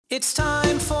It's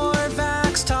time for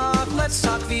Vax Talk. Let's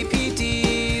talk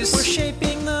VPDs. We're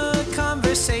shaping the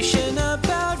conversation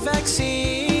about vaccines.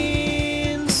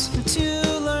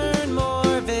 To learn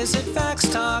more, visit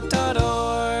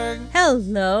vaxtalk.org.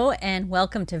 Hello and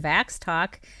welcome to Vax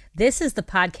Talk. This is the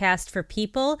podcast for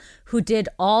people who did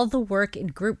all the work in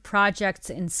group projects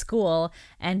in school,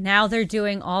 and now they're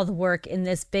doing all the work in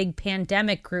this big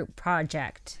pandemic group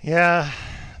project. Yeah,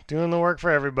 doing the work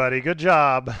for everybody. Good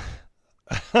job.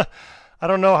 I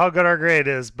don't know how good our grade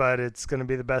is, but it's going to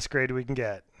be the best grade we can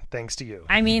get, thanks to you.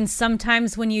 I mean,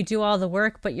 sometimes when you do all the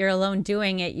work, but you're alone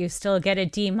doing it, you still get a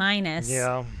D-.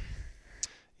 Yeah,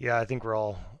 I think we're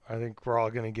all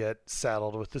going to get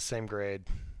saddled with the same grade,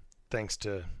 thanks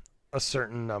to a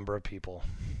certain number of people.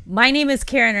 My name is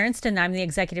Karen Ernst, and I'm the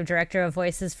Executive Director of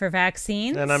Voices for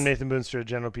Vaccines. And I'm Nathan Boonstra,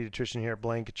 General Pediatrician here at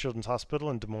Blanket Children's Hospital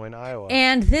in Des Moines, Iowa.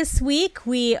 And this week,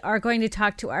 we are going to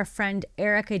talk to our friend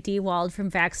Erica Dewald from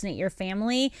Vaccinate Your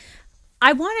Family.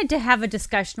 I wanted to have a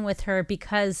discussion with her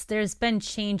because there's been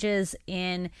changes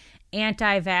in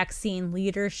anti-vaccine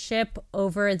leadership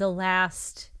over the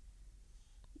last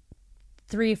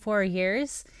 3-4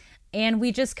 years. And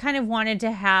we just kind of wanted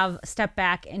to step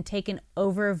back and take an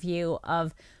overview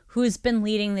of who's been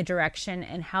leading the direction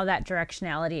and how that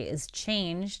directionality is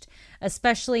changed,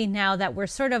 especially now that we're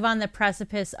sort of on the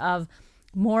precipice of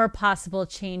more possible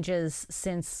changes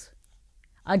since,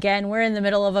 again, we're in the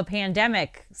middle of a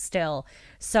pandemic still.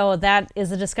 So that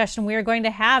is a discussion we are going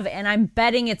to have, and I'm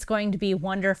betting it's going to be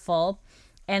wonderful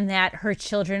and that her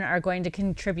children are going to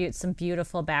contribute some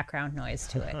beautiful background noise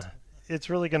to it. It's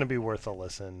really going to be worth a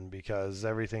listen because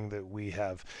everything that we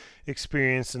have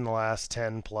experienced in the last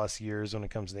 10 plus years when it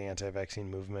comes to the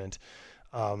anti-vaccine movement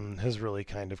has really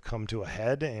kind of come to a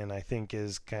head, and I think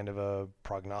is kind of a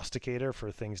prognosticator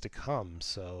for things to come.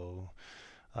 So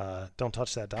don't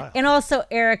touch that dial. And also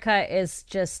Erica is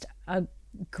just a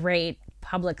great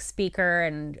public speaker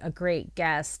and a great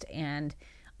guest and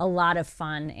a lot of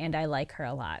fun, and I like her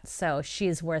a lot. So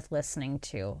she's worth listening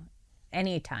to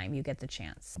anytime you get the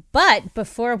chance. But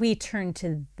before we turn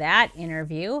to that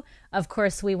interview, of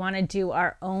course, we want to do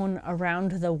our own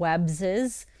Around the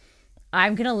Webses.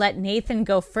 I'm going to let Nathan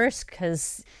go first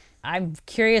because I'm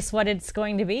curious what it's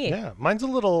going to be. Yeah, mine's a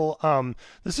little,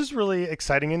 this is really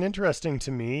exciting and interesting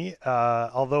to me,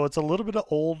 although it's a little bit of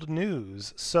old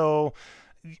news. So,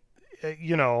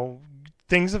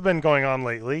 things have been going on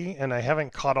lately, and I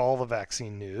haven't caught all the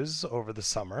vaccine news over the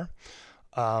summer.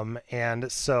 And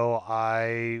so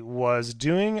I was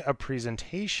doing a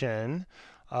presentation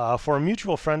for a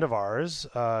mutual friend of ours,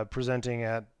 presenting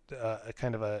at a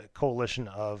kind of a coalition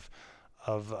of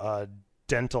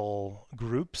dental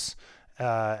groups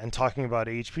and talking about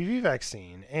HPV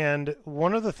vaccine. And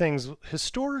one of the things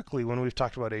historically when we've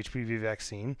talked about HPV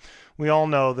vaccine, we all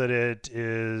know that it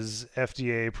is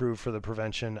FDA approved for the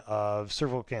prevention of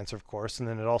cervical cancer, of course, and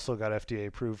then it also got FDA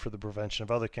approved for the prevention of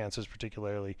other cancers,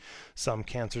 particularly some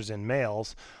cancers in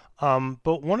males.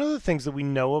 But one of the things that we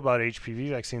know about HPV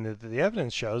vaccine that the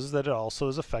evidence shows is that it also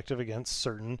is effective against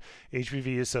certain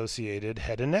HPV-associated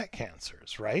head and neck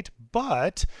cancers, right?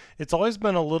 But it's always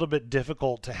been a little bit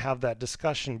difficult to have that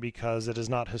discussion because it has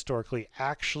not historically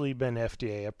actually been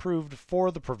FDA approved for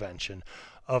the prevention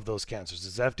of those cancers.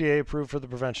 It's FDA approved for the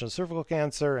prevention of cervical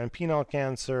cancer and penile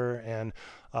cancer and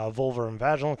vulvar and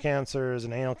vaginal cancers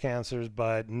and anal cancers,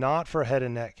 but not for head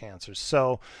and neck cancers.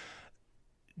 So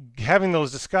having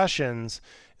those discussions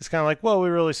is kind of like, well, we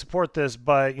really support this,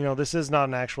 but this is not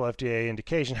an actual FDA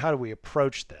indication. How do we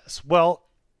approach this? Well,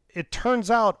 it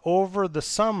turns out over the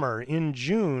summer in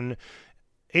June,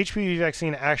 HPV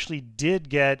vaccine actually did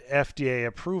get FDA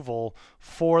approval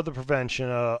for the prevention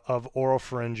of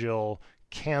oropharyngeal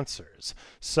cancers.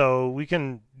 So we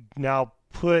can now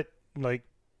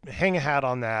hang a hat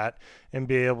on that and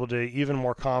be able to even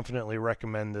more confidently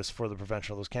recommend this for the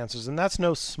prevention of those cancers. And that's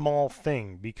no small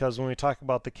thing, because when we talk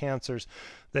about the cancers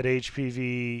that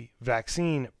HPV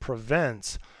vaccine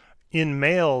prevents, in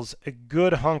males, a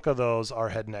good hunk of those are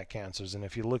head and neck cancers. And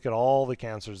if you look at all the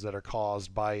cancers that are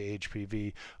caused by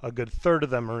HPV, a good third of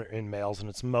them are in males, and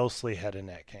it's mostly head and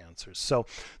neck cancers. So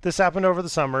this happened over the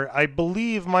summer. I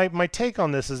believe my take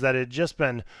on this is that it had just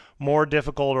been more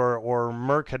difficult, or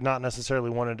Merck had not necessarily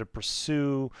wanted to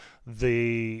pursue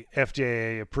the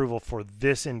FDA approval for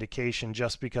this indication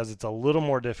just because it's a little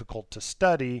more difficult to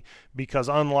study, because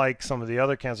unlike some of the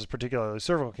other cancers, particularly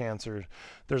cervical cancer,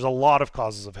 there's a lot of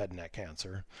causes of head and neck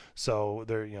cancer. So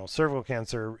cervical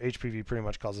cancer, HPV pretty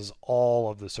much causes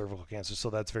all of the cervical cancers, so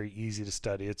that's very easy to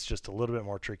study. It's just a little bit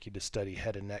more tricky to study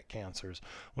head and neck cancers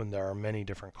when there are many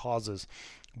different causes.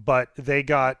 But they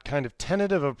got kind of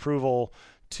tentative approval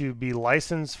to be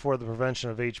licensed for the prevention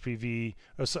of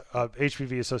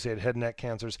HPV-associated head and neck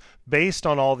cancers based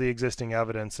on all the existing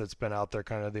evidence that's been out there,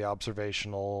 kind of the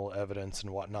observational evidence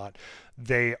and whatnot.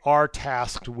 They are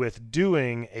tasked with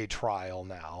doing a trial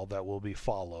now that will be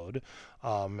followed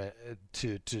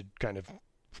to kind of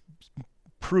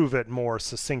prove it more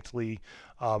succinctly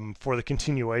for the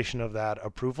continuation of that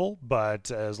approval. But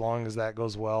as long as that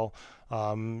goes well,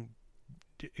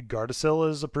 Gardasil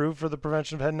is approved for the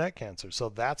prevention of head and neck cancer. So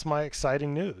that's my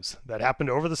exciting news. That happened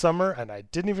over the summer, and I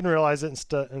didn't even realize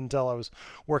it until I was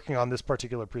working on this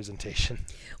particular presentation.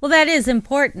 Well, that is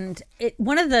important.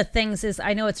 One of the things is,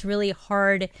 I know it's really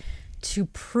hard to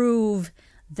prove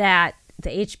that the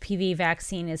HPV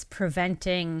vaccine is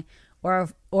preventing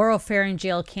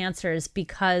oropharyngeal cancers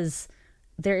because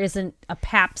there isn't a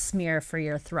pap smear for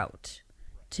your throat,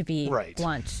 to be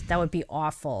blunt. That would be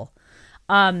awful.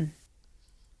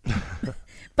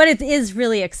 But it is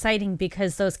really exciting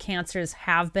because those cancers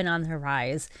have been on the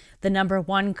rise. The number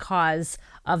one cause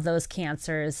of those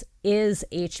cancers is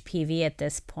HPV at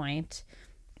this point.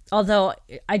 Although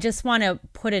I just want to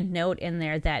put a note in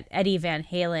there that Eddie Van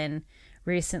Halen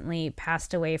recently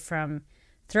passed away from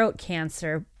throat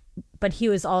cancer, but he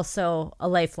was also a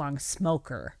lifelong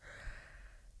smoker.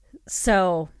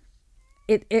 So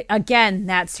it again,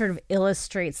 that sort of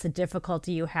illustrates the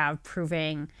difficulty you have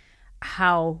proving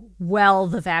how well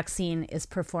the vaccine is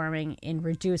performing in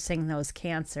reducing those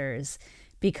cancers,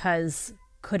 because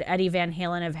could Eddie Van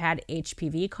Halen have had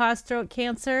HPV-caused throat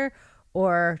cancer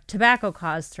or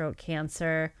tobacco-caused throat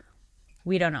cancer?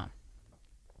 We don't know.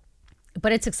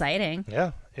 But it's exciting.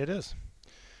 Yeah, it is.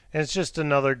 And it's just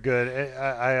another good...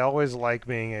 I always like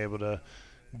being able to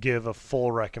give a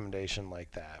full recommendation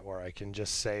like that, where I can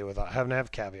just say, without having to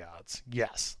have caveats,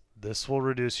 yes, this will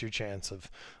reduce your chance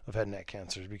of head and neck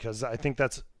cancers, because I think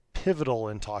that's pivotal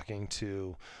in talking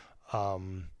to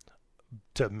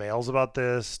males about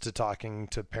this, to talking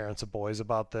to parents of boys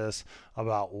about this,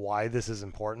 about why this is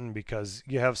important, because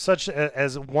you have such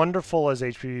as wonderful as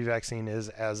HPV vaccine is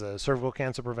as a cervical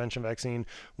cancer prevention vaccine.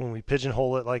 When we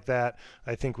pigeonhole it like that,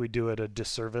 I think we do it a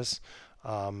disservice.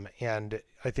 And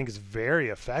I think it's very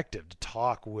effective to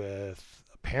talk with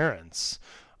parents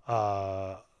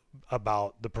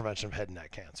about the prevention of head and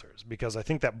neck cancers, because I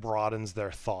think that broadens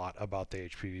their thought about the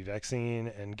HPV vaccine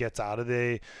and gets out of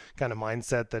the kind of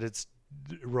mindset that it's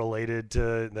related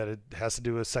to, that it has to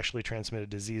do with sexually transmitted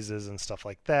diseases and stuff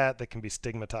like that that can be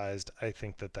stigmatized. I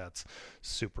think that that's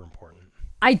super important.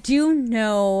 I do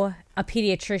know a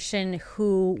pediatrician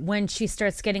who, when she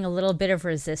starts getting a little bit of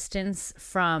resistance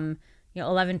from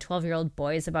 11, 12-year-old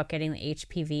boys about getting the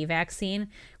HPV vaccine,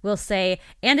 will say,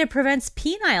 and it prevents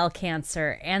penile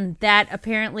cancer. And that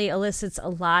apparently elicits a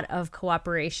lot of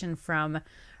cooperation from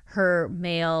her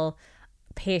male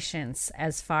patients,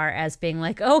 as far as being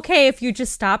like, okay, if you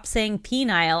just stop saying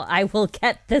penile, I will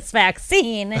get this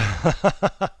vaccine.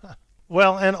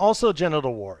 Well, and also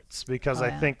genital warts, because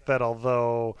I think that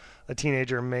although a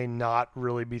teenager may not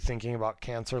really be thinking about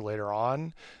cancer later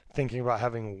on, thinking about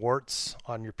having warts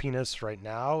on your penis right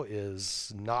now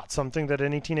is not something that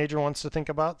any teenager wants to think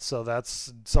about. So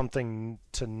that's something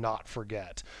to not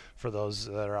forget for those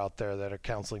that are out there that are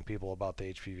counseling people about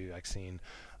the HPV vaccine.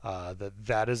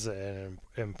 That is an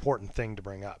important thing to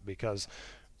bring up, because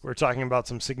we're talking about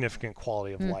some significant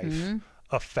quality of life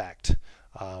effect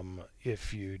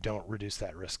if you don't reduce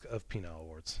that risk of penile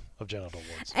warts, of genital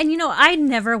warts. And I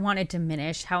never want to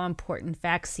diminish how important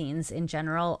vaccines in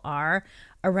general are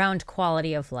around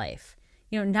quality of life.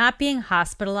 Not being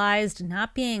hospitalized,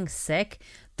 not being sick,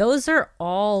 those are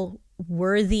all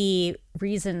worthy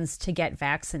reasons to get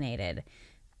vaccinated.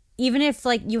 Even if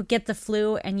you get the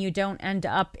flu and you don't end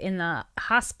up in the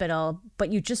hospital, but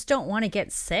you just don't want to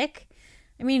get sick.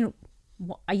 I mean,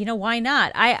 why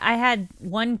not? I had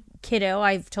one kiddo,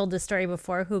 I've told this story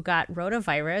before, who got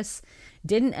rotavirus,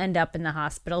 didn't end up in the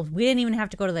hospital. We didn't even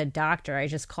have to go to the doctor. I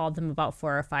just called them about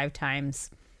 4 or 5 times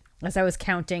as I was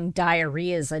counting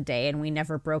diarrheas a day, and we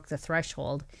never broke the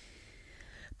threshold.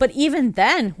 But even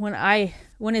then,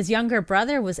 when his younger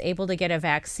brother was able to get a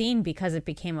vaccine because it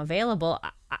became available,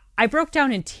 I broke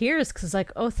down in tears, because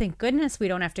oh, thank goodness we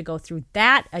don't have to go through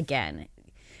that again.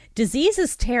 Disease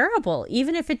is terrible,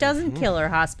 even if it doesn't kill or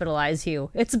hospitalize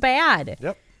you. It's bad.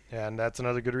 Yep. And that's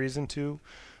another good reason to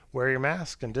wear your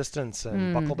mask and distance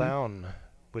and buckle down,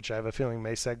 which I have a feeling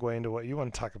may segue into what you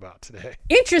want to talk about today.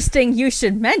 Interesting you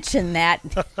should mention that.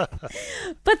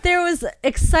 But there was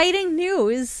exciting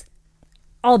news,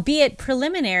 albeit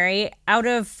preliminary, out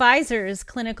of Pfizer's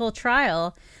clinical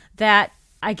trial, that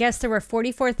I guess there were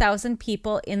 44,000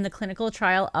 people in the clinical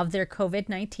trial of their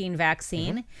COVID-19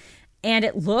 vaccine. And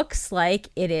it looks like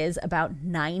it is about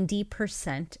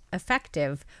 90%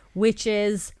 effective, which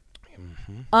is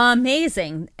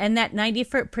amazing. And that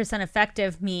 90%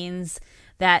 effective means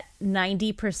that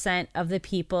 90% of the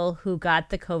people who got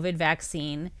the COVID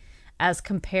vaccine, as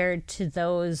compared to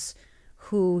those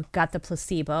who got the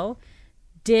placebo,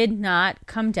 did not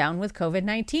come down with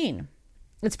COVID-19.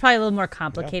 It's probably a little more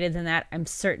complicated than that. I'm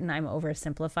certain I'm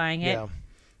oversimplifying it. Yeah.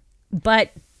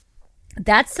 But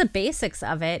that's the basics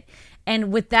of it.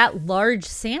 And with that large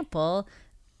sample,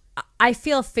 I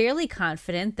feel fairly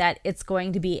confident that it's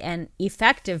going to be an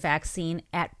effective vaccine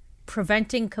at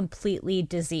preventing completely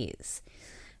disease.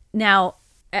 Now,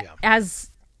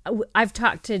 as I've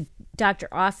talked to Dr.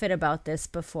 Offit about this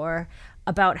before,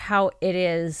 about how it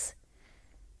is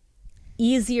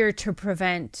easier to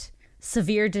prevent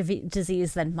severe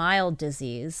disease than mild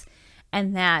disease.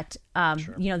 And that,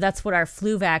 that's what our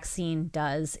flu vaccine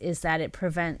does, is that it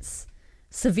prevents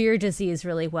severe disease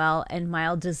really well and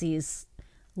mild disease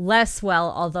less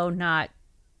well, although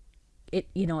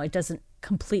it doesn't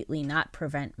completely not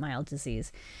prevent mild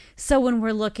disease. So when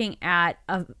we're looking at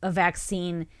a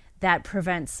vaccine that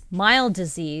prevents mild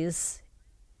disease,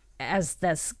 as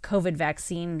this COVID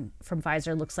vaccine from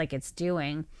Pfizer looks like it's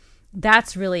doing,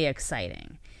 that's really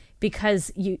exciting,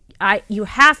 because you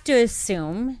have to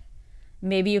assume,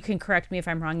 maybe you can correct me if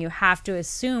I'm wrong, you have to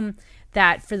assume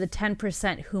that for the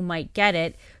 10% who might get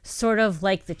it, sort of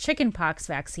like the chickenpox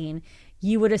vaccine,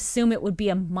 you would assume it would be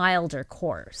a milder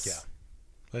course.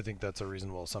 Yeah, I think that's a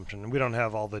reasonable assumption. We don't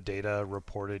have all the data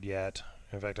reported yet.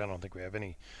 In fact, I don't think we have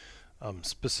any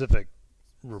specific,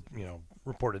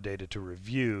 reported data to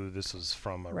review. This is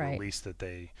from a release that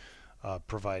they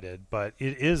provided, but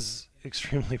it is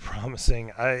extremely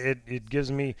promising. It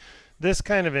gives me this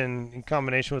kind of in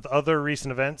combination with other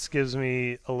recent events, gives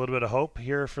me a little bit of hope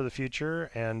here for the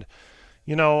future. And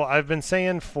I've been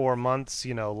saying for months,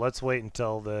 let's wait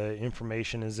until the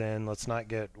information is in. Let's not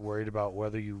get worried about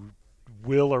whether you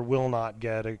will or will not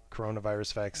get a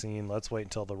coronavirus vaccine. Let's wait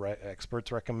until the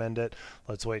experts recommend it.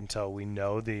 Let's wait until we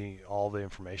know all the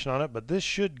information on it. But this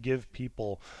should give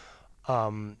people,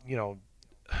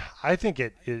 I think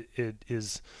it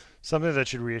is something that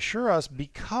should reassure us,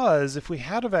 because if we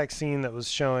had a vaccine that was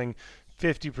showing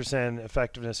 50%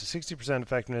 effectiveness or 60%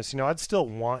 effectiveness, I'd still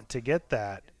want to get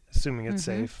that, assuming it's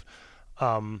safe.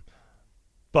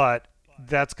 But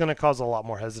that's going to cause a lot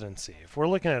more hesitancy. If we're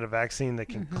looking at a vaccine that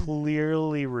can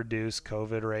clearly reduce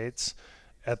COVID rates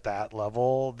at that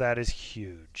level, that is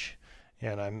huge.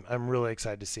 And I'm really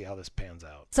excited to see how this pans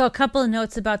out. So a couple of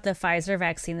notes about the Pfizer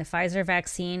vaccine. The Pfizer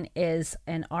vaccine is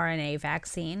an RNA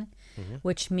vaccine,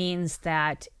 which means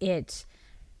that it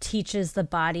teaches the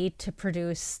body to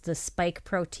produce the spike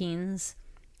proteins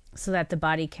so that the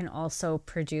body can also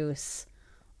produce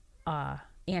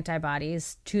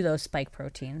antibodies to those spike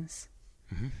proteins,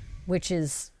 which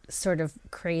is sort of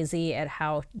crazy at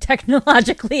how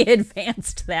technologically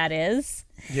advanced that is.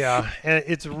 Yeah, and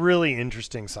it's really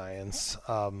interesting science.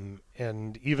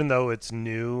 And even though it's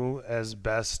new, as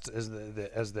best as the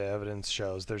evidence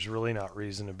shows, there's really not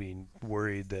reason to be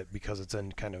worried that because it's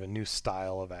in kind of a new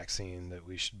style of vaccine that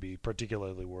we should be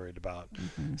particularly worried about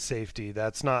safety.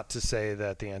 That's not to say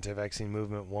that the anti-vaccine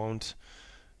movement won't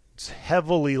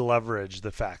heavily leverage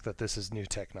the fact that this is new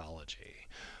technology,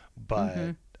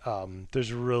 but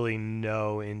there's really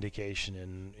no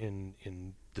indication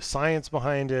in the science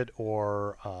behind it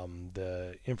or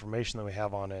the information that we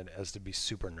have on it as to be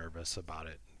super nervous about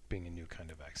it being a new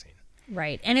kind of vaccine.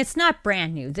 Right. And it's not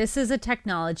brand new. This is a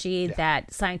technology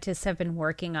that scientists have been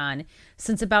working on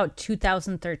since about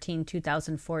 2013,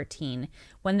 2014,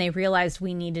 when they realized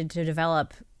we needed to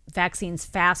develop vaccines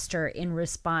faster in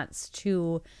response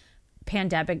to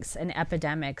pandemics and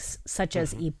epidemics such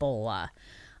as Ebola.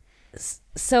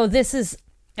 So this is,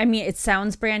 it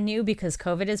sounds brand new because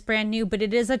COVID is brand new, but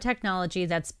it is a technology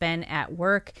that's been at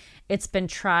work. It's been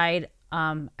tried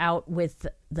out with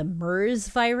the MERS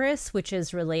virus, which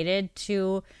is related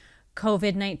to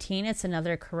COVID-19. It's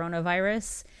another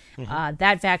coronavirus.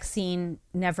 That vaccine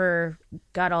never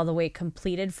got all the way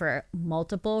completed for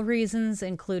multiple reasons,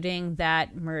 including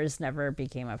that MERS never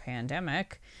became a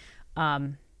pandemic.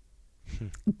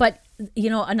 But,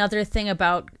 another thing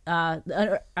about,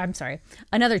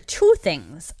 another two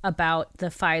things about the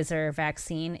Pfizer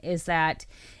vaccine is that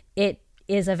it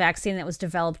is a vaccine that was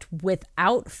developed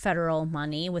without federal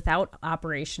money, without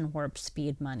Operation Warp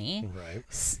Speed money. Right.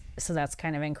 So that's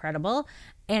kind of incredible.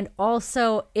 And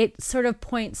also it sort of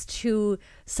points to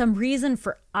some reason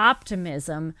for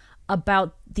optimism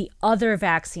about the other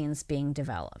vaccines being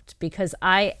developed, because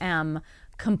I am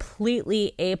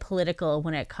completely apolitical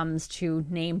when it comes to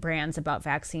name brands about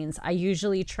vaccines. I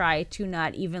usually try to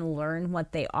not even learn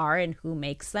what they are and who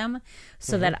makes them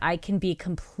so that I can be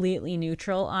completely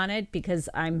neutral on it, because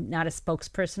I'm not a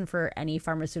spokesperson for any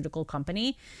pharmaceutical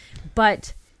company.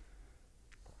 But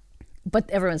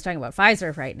everyone's talking about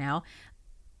Pfizer right now.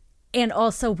 And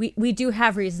also, we do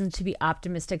have reason to be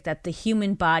optimistic that the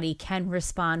human body can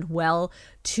respond well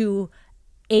to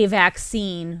a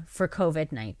vaccine for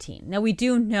COVID-19. Now, we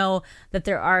do know that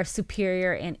there are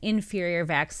superior and inferior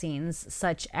vaccines,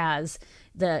 such as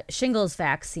the shingles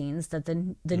vaccines, that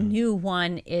the new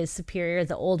one is superior.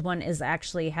 The old one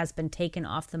has been taken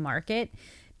off the market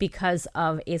because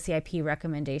of ACIP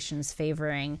recommendations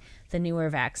favoring the newer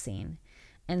vaccine.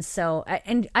 And so,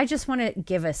 and I just want to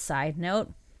give a side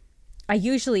note. I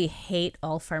usually hate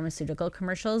all pharmaceutical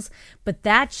commercials, but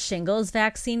that shingles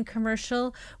vaccine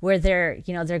commercial where they're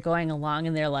going along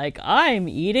and they're like, I'm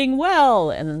eating well.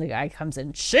 And then the guy comes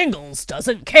in, shingles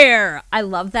doesn't care. I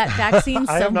love that vaccine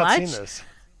so much. I have not seen this.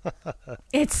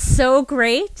 It's so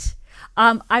great.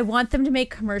 I want them to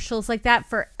make commercials like that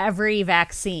for every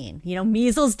vaccine.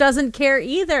 Measles doesn't care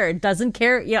either. Doesn't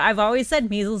care. I've always said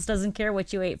measles doesn't care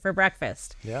what you ate for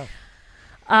breakfast. Yeah.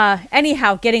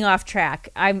 Anyhow, getting off track.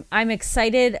 I'm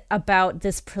excited about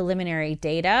this preliminary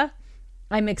data.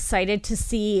 I'm excited to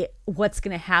see what's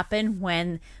going to happen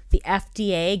when the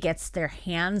FDA gets their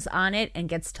hands on it and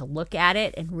gets to look at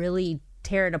it and really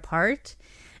tear it apart.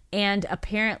 And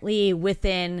apparently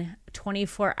within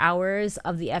 24 hours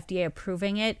of the FDA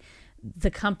approving it,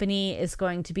 the company is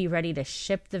going to be ready to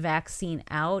ship the vaccine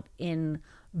out in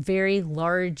very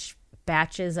large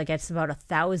batches. I guess about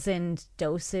 1,000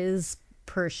 doses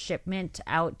per shipment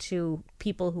out to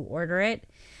people who order it.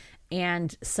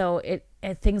 And so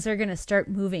things are going to start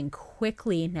moving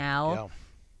quickly now.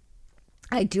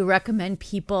 Yeah. I do recommend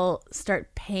people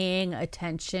start paying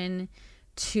attention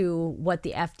to what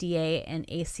the FDA and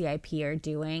ACIP are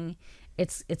doing.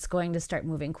 It's going to start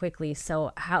moving quickly.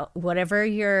 So whatever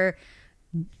your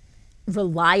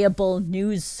reliable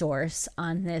news source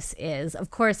on this is, of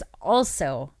course,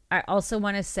 I also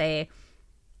want to say,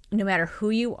 no matter who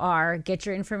you are, get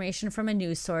your information from a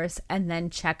news source and then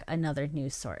check another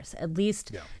news source. At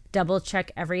least double check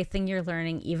everything you're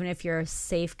learning, even if you're a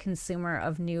safe consumer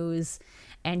of news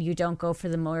and you don't go for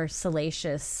the more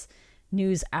salacious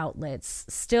news outlets.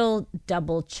 Still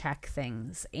double check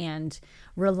things and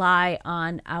rely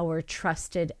on our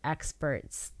trusted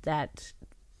experts that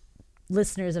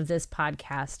listeners of this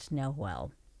podcast know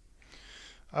well.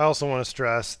 I also want to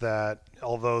stress that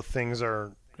although things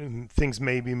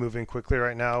may be moving quickly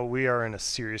right now, we are in a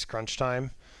serious crunch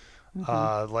time.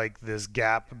 Like this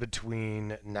gap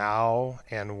between now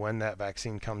and when that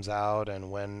vaccine comes out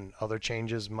and when other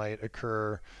changes might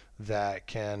occur that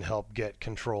can help get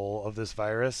control of this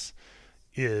virus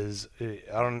is,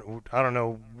 I don't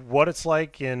know what it's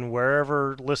like in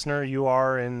wherever listener you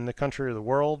are in the country or the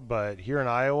world, but here in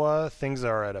Iowa, things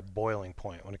are at a boiling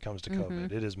point when it comes to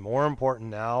COVID. It is more important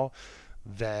now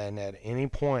than at any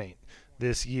point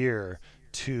this year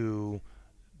to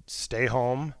stay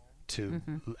home, to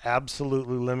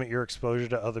absolutely limit your exposure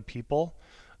to other people,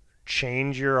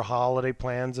 change your holiday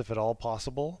plans if at all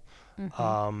possible,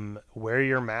 wear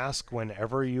your mask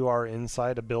whenever you are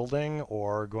inside a building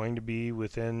or going to be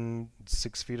within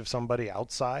 6 feet of somebody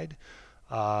outside,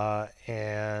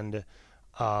 and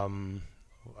I'm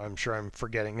sure I'm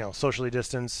forgetting, socially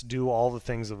distance, do all the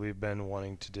things that we've been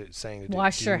wanting to do, saying to do.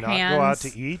 Wash your hands. Do not go out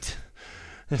to eat.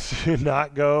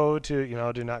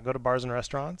 Do not go to bars and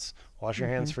restaurants. Wash your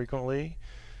hands frequently.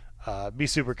 Be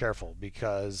super careful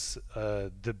because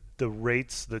the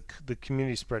rates, the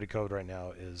community spread of COVID right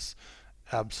now is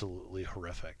absolutely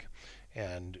horrific,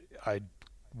 and I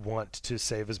want to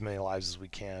save as many lives as we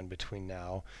can between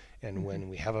now and when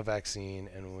we have a vaccine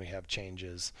and when we have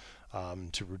changes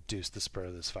to reduce the spread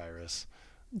of this virus.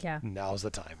 Yeah, now's the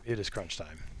time. It is crunch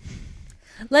time.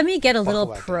 Let me get a little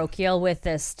parochial with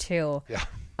this too. Yeah.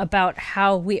 About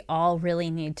how we all really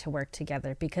need to work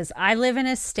together, because I live in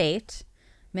a state,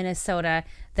 Minnesota,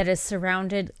 that is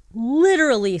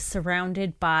literally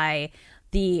surrounded by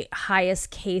the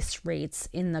highest case rates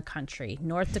in the country.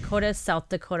 North Dakota, South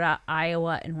Dakota,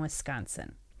 Iowa, and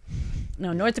Wisconsin.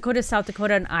 No, North Dakota, South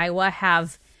Dakota, and Iowa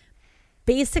have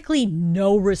basically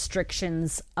no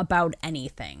restrictions about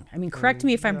anything. I mean, correct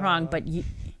me if I'm wrong, but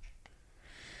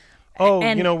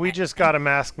we just got a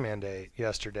mask mandate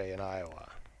yesterday in Iowa.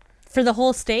 For the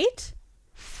whole state?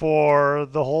 For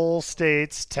the whole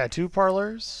state's tattoo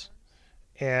parlors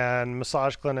and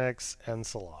massage clinics and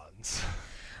salons.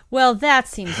 Well, that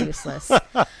seems useless.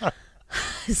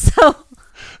 So,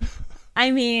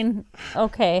 I mean,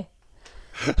 okay.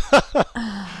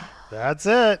 That's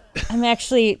it. I'm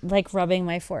actually like rubbing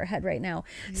my forehead right now.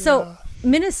 Yeah. So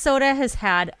Minnesota has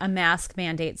had a mask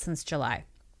mandate since July.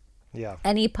 Yeah.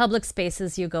 Any public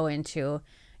spaces you go into,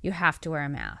 you have to wear a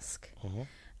mask. Mm-hmm.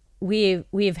 We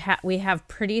have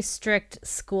pretty strict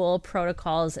school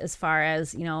protocols as far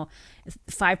as,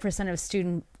 5% of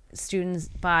students'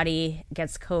 body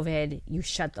gets COVID, you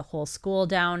shut the whole school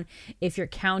down. If your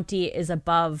county is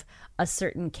above a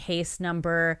certain case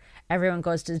number, everyone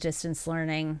goes to distance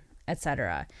learning,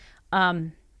 etc.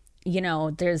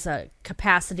 There's a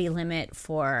capacity limit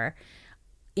for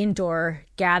indoor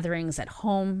gatherings at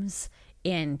homes,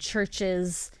 in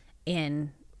churches,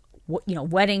 in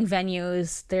wedding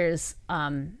venues. There's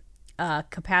a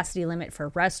capacity limit for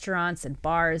restaurants and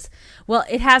bars. Well,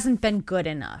 it hasn't been good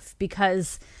enough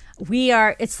because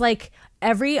it's like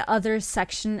every other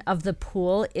section of the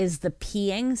pool is the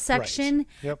peeing section, right.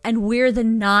 Yep. And we're the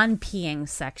non-peeing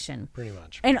section. Pretty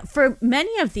much. And for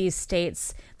many of these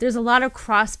states, there's a lot of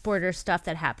cross-border stuff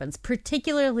that happens,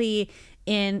 particularly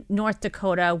in North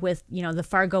Dakota with, the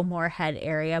Fargo-Moorhead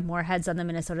area. Moorhead's on the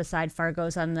Minnesota side,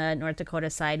 Fargo's on the North Dakota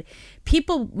side.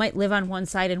 People might live on one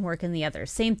side and work in the other.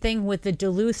 Same thing with the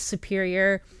Duluth,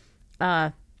 Superior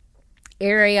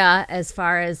area, as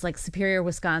far as like Superior,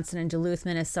 Wisconsin and Duluth,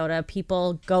 Minnesota.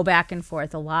 People go back and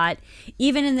forth a lot.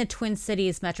 Even in the Twin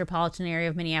Cities metropolitan area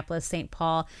of Minneapolis, St.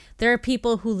 Paul, there are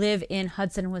people who live in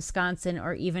Hudson, Wisconsin,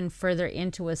 or even further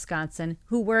into Wisconsin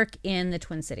who work in the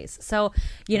Twin Cities. So,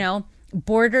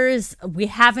 borders, we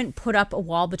haven't put up a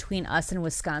wall between us and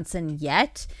Wisconsin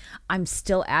yet. I'm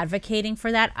still advocating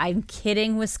for that. I'm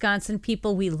kidding, Wisconsin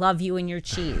people. We love you and your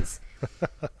cheese.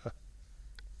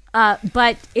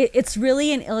 But it's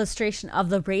really an illustration of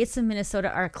the rates in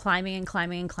Minnesota are climbing and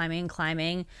climbing and climbing and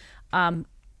climbing.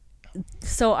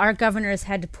 So our governors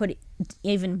had to put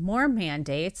even more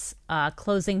mandates,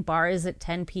 closing bars at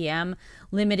 10 p.m.,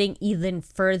 limiting even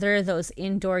further those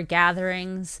indoor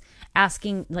gatherings,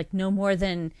 asking like no more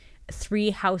than 3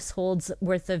 households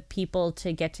worth of people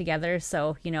to get together.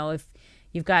 So, if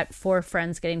you've got 4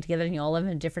 friends getting together and you all live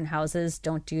in different houses,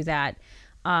 don't do that.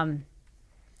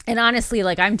 And honestly,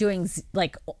 like I'm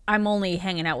only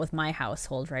hanging out with my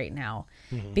household right now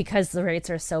because the rates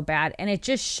are so bad. And it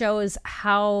just shows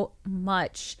how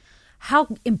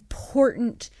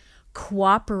important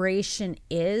cooperation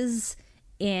is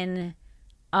in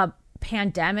a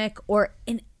pandemic or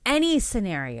in any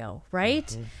scenario, right?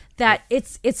 Mm-hmm. That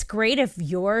it's great if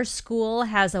your school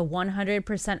has a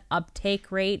 100%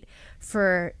 uptake rate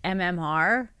for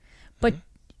MMR,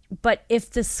 but if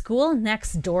the school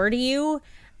next door to you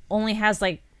only has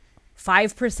like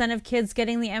 5% of kids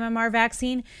getting the MMR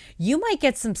vaccine, you might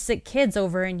get some sick kids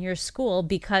over in your school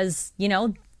because,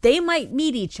 they might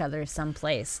meet each other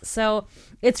someplace. So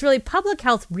it's really, public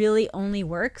health really only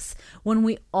works when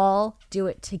we all do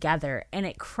it together, and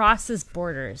it crosses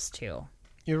borders too.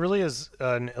 It really is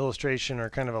an illustration or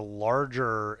kind of a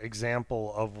larger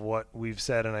example of what we've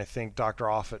said, and I think Dr.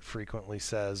 Offit frequently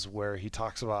says, where he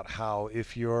talks about how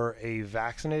if you're a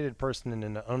vaccinated person in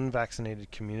an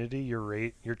unvaccinated community,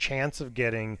 your chance of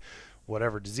getting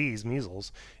whatever disease,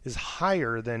 measles, is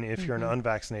higher than if you're an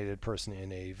unvaccinated person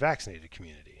in a vaccinated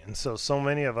community. And so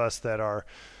many of us that are,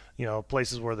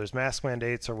 places where there's mask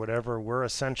mandates or whatever, we're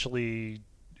essentially,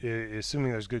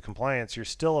 assuming there's good compliance, you're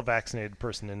still a vaccinated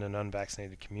person in an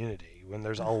unvaccinated community. When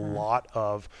there's a lot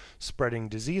of spreading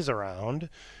disease around,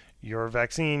 your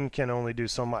vaccine can only do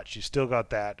so much. You still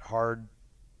got that hard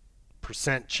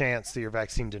 % chance that your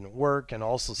vaccine didn't work, and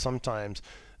also sometimes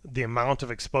the amount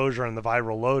of exposure and the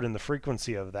viral load and the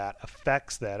frequency of that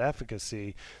affects that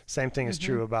efficacy. Same thing is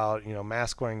true about,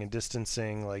 mask wearing and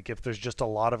distancing. Like if there's just a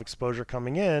lot of exposure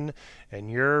coming in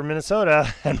and you're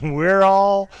Minnesota and we're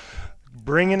all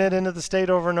bringing it into the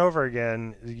state over and over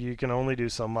again, you can only do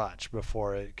so much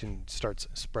before it can start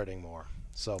spreading more.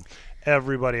 So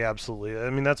everybody, absolutely. I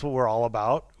mean, that's what we're all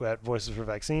about at Voices for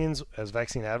Vaccines. As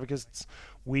vaccine advocates,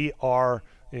 we are,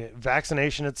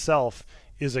 vaccination itself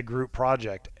is a group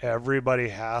project. Everybody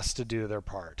has to do their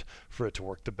part for it to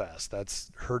work the best.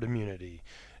 That's herd immunity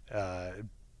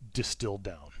distilled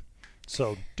down.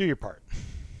 So do your part.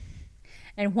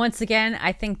 And once again,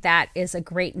 I think that is a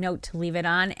great note to leave it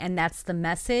on. And that's the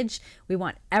message. We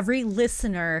want every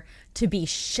listener to be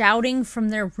shouting from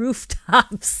their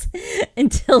rooftops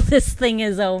until this thing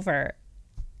is over.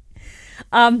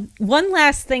 One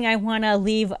last thing I want to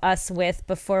leave us with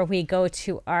before we go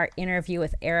to our interview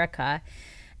with Erica,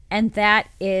 and that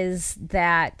is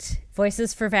that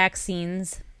Voices for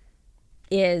Vaccines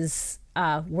is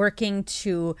working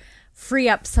to free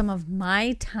up some of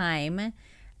my time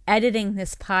editing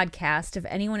this podcast. If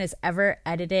anyone has ever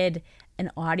edited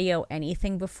an audio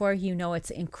anything before, you know it's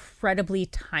incredibly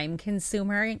time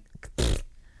consuming.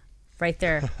 Right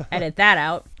there, edit that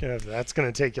out. Yeah, that's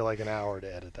going to take you like an hour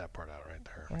to edit that part out right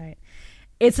there. Right.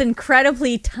 It's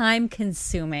incredibly time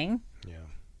consuming. Yeah.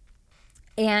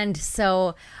 And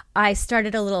so I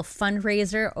started a little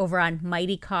fundraiser over on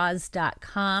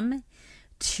mightycause.com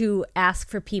to ask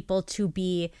for people to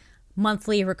be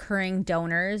monthly recurring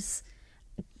donors.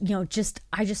 You know,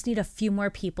 I just need a few more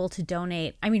people to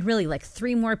donate. I mean, really, like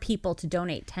 3 more people to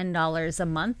donate $10 a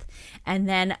month. And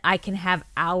then I can have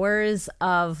hours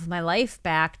of my life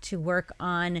back to work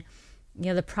on,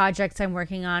 the projects I'm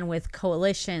working on with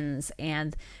coalitions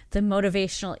and the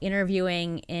motivational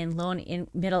interviewing in low and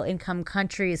middle income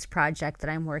countries project that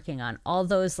I'm working on. All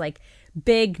those like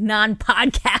big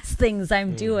non-podcast things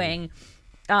I'm doing.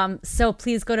 So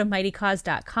please go to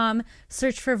mightycause.com,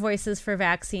 search for Voices for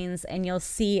Vaccines, and you'll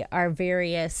see our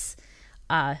various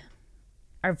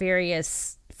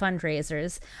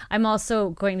fundraisers. I'm also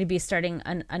going to be starting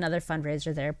another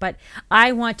fundraiser there. But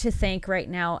I want to thank right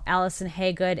now Allison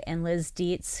Haygood and Liz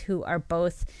Dietz, who are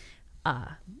both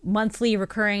monthly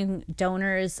recurring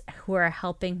donors who are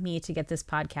helping me to get this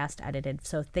podcast edited.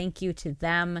 So thank you to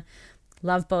them.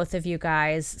 Love both of you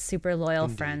guys. Super loyal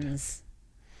friends.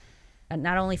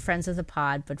 Not only friends of the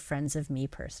pod, but friends of me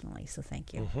personally. So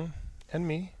thank you. Mm-hmm. And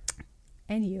me.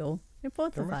 And you. You're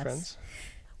both They're of my us. Friends.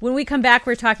 When we come back,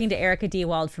 we're talking to Erica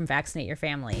Dewald from Vaccinate Your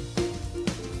Family.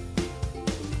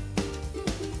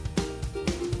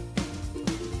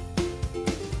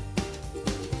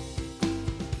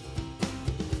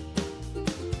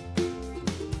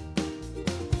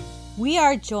 We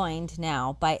are joined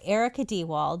now by Erica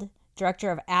Dewald,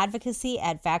 Director of Advocacy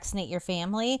at Vaccinate Your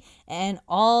Family, and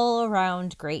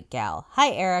all-around great gal. Hi,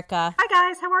 Erica. Hi,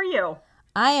 guys. How are you?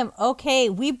 I am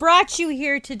okay. We brought you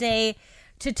here today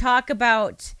to talk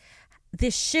about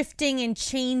the shifting and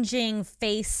changing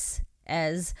face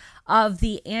of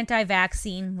the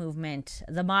anti-vaccine movement,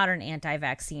 the modern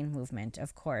anti-vaccine movement,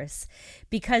 of course,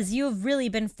 because you've really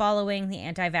been following the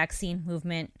anti-vaccine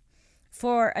movement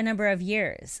for a number of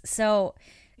years. So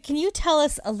can you tell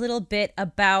us a little bit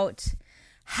about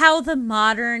how the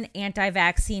modern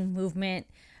anti-vaccine movement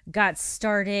got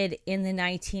started in the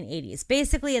 1980s?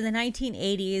 Basically, in the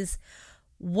 1980s,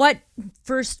 what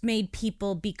first made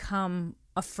people become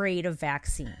afraid of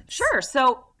vaccines? Sure.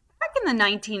 So back in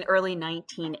the early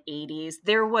 1980s,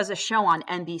 there was a show on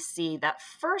NBC that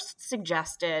first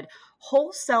suggested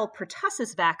whole cell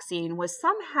pertussis vaccine was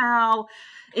somehow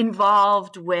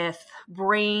involved with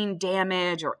brain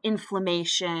damage or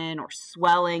inflammation or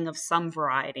swelling of some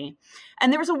variety.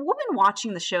 And there was a woman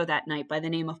watching the show that night by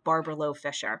the name of Barbara Loe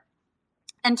Fisher.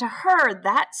 And to her,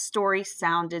 that story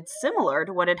sounded similar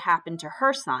to what had happened to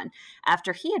her son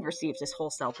after he had received his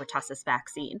whole cell pertussis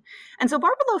vaccine. And so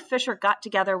Barbara Loe Fisher got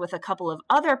together with a couple of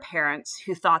other parents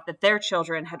who thought that their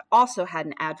children had also had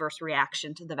an adverse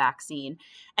reaction to the vaccine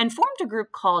and formed a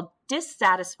group called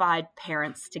Dissatisfied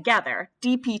Parents Together,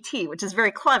 DPT, which is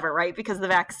very clever, right? Because the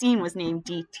vaccine was named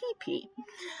DTP.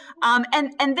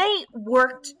 And they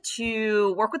work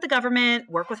with the government,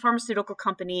 work with pharmaceutical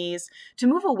companies to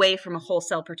move away from a whole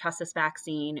cell pertussis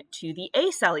vaccine to the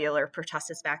acellular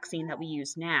pertussis vaccine that we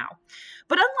use now.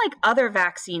 But unlike other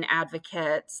vaccine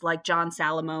advocates like John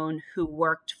Salamone, who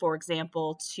worked, for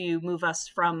example, to move us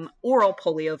from oral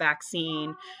polio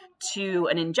vaccine to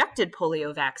an injected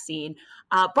polio vaccine,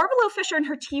 Barbara Loe Fisher and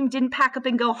her team didn't pack up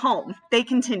and go home. They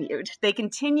continued. They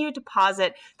continued to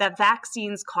posit that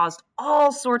vaccines caused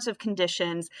all sorts of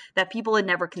conditions that people had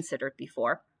never considered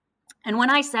before. And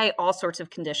when I say all sorts of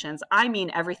conditions, I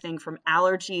mean everything from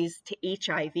allergies to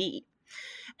HIV.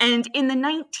 And in the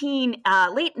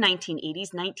late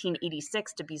 1980s,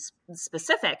 1986 to be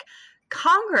specific,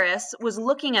 Congress was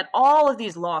looking at all of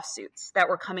these lawsuits that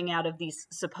were coming out of these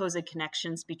supposed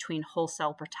connections between whole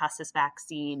cell pertussis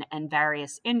vaccine and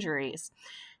various injuries.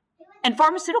 And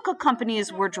pharmaceutical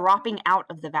companies were dropping out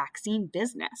of the vaccine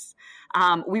business.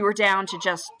 We were down to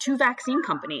just 2 vaccine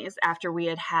companies after we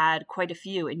had had quite a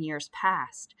few in years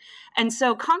past. And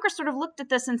so Congress sort of looked at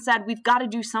this and said, we've got to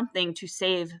do something to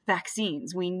save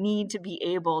vaccines. We need to be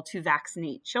able to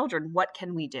vaccinate children. What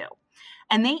can we do?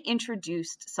 And they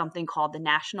introduced something called the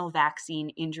National Vaccine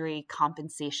Injury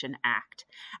Compensation Act.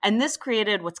 And this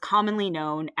created what's commonly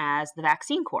known as the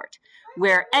vaccine court,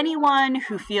 where anyone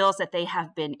who feels that they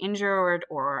have been injured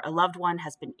or a loved one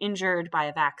has been injured by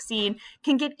a vaccine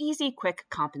can get easy, quick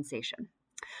compensation.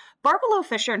 Barbara Loe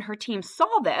Fisher and her team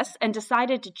saw this and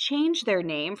decided to change their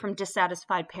name from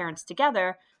Dissatisfied Parents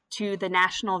Together to the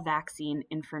National Vaccine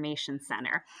Information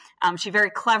Center. She very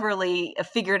cleverly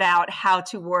figured out how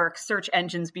to work search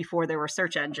engines before there were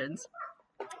search engines.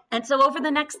 And so over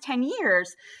the next 10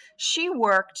 years, she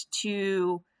worked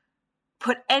to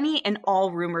put any and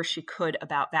all rumors she could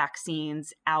about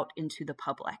vaccines out into the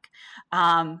public.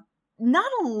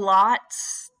 Not a lot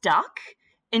stuck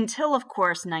until, of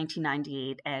course,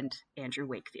 1998 and Andrew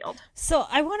Wakefield. So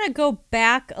I want to go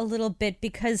back a little bit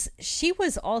because she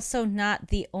was also not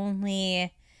the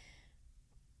only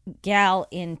gal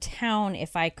in town,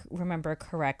 if I remember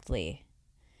correctly.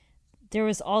 There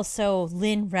was also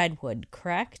Lynn Redwood,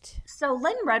 correct? So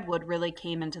Lynn Redwood really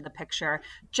came into the picture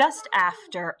just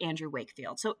after Andrew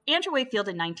Wakefield. So Andrew Wakefield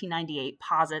in 1998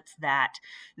 posits that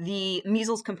the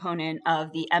measles component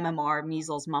of the MMR,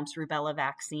 measles, mumps, rubella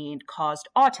vaccine caused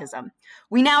autism.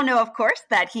 We now know, of course,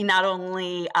 that he not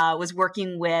only was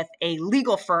working with a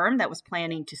legal firm that was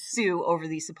planning to sue over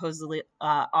these supposedly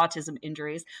autism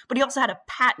injuries, but he also had a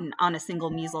patent on a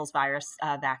single measles virus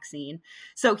vaccine.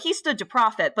 So he stood to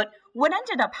profit. But what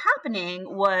ended up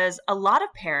happening was a lot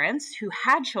of parents who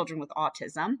had children with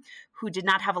autism, who did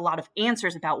not have a lot of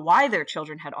answers about why their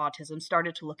children had autism,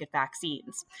 started to look at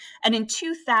vaccines. And in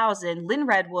 2000, Lynn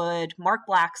Redwood, Mark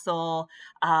Blaxell,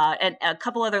 and a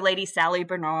couple other ladies, Sally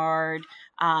Bernard,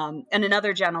 and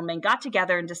another gentleman got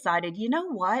together and decided, you know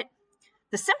what?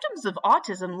 The symptoms of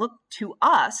autism look to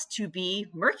us to be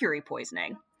mercury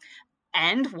poisoning.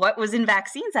 And what was in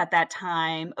vaccines at that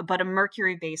time but a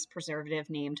mercury-based preservative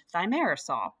named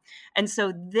thimerosal. And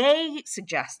so they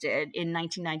suggested in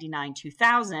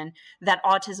 1999-2000 that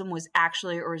autism was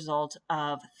actually a result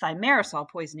of thimerosal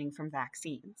poisoning from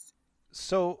vaccines.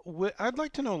 So I'd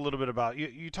like to know a little bit about,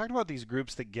 you talked about these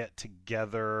groups that get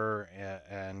together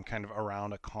and kind of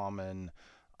around a common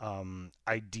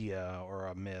idea or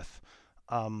a myth.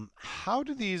 How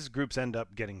do these groups end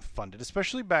up getting funded,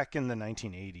 especially back in the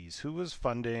 1980s? Who was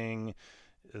funding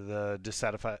the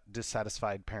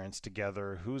dissatisfied parents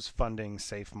together? Who's funding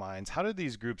Safe Minds? How did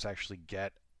these groups actually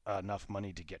get enough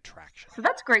money to get traction? So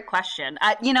that's a great question.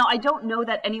 I don't know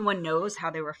that anyone knows how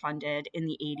they were funded in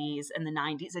the 80s and the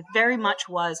 90s. It very much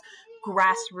was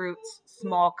grassroots,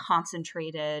 small,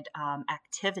 concentrated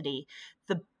activity.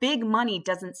 The big money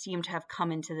doesn't seem to have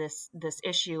come into this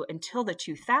issue until the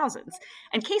 2000s.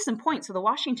 And case in point, so the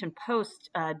Washington Post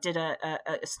did a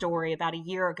story about a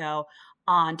year ago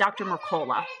on Dr.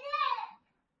 Mercola.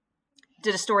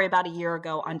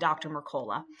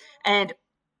 And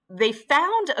they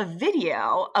found a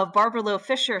video of Barbara Loe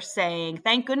Fisher saying,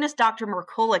 "Thank goodness Dr.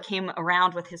 Mercola came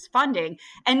around with his funding.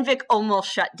 NVIC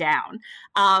almost shut down."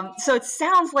 So it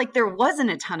sounds like there wasn't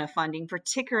a ton of funding,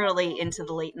 particularly into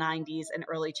the late 90s and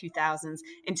early 2000s,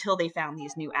 until they found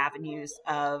these new avenues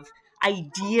of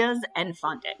ideas and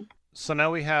funding. So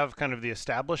now we have kind of the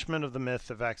establishment of the myth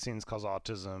that vaccines cause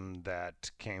autism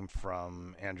that came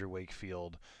from Andrew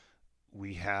Wakefield.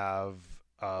 We have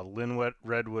Lynn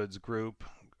Redwood's group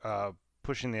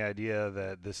pushing the idea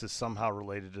that this is somehow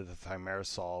related to the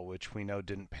thimerosal, which we know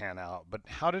didn't pan out. But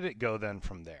how did it go then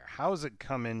from there? How has it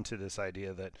come into this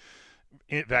idea that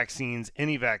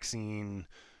any vaccine,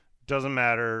 doesn't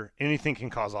matter, anything can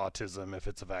cause autism if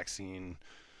it's a vaccine?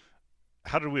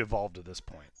 How did we evolve to this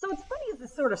point? So it's funny,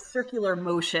 this sort of circular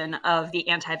motion of the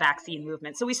anti-vaccine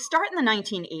movement. So we start in the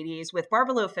 1980s with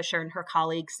Barbara Loe Fisher and her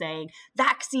colleagues saying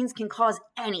vaccines can cause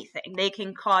anything. They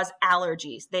can cause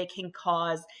allergies. They can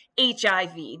cause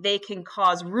HIV. They can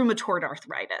cause rheumatoid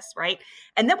arthritis, right?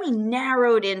 And then we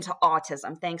narrowed into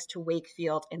autism thanks to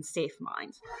Wakefield and Safe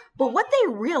Minds. But what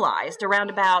they realized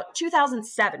around about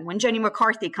 2007, when Jenny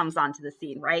McCarthy comes onto the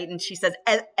scene, right? And she says,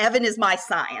 "Evan is my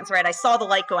science," right? I saw the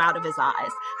light go out of his eyes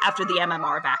after the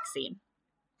MMR vaccine.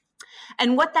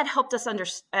 And what that helped us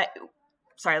understand,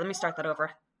 sorry, let me start that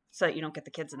over so that you don't get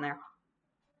the kids in there.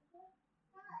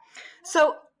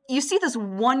 So you see this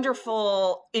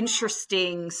wonderful,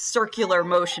 interesting circular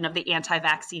motion of the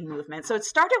anti-vaccine movement. So it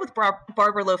started with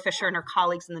Barbara Loe Fisher and her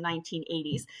colleagues in the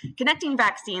 1980s, connecting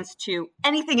vaccines to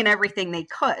anything and everything they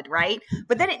could, right?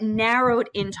 But then it narrowed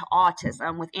into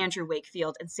autism with Andrew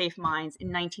Wakefield and Safe Minds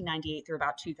in 1998 through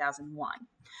about 2001.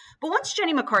 But once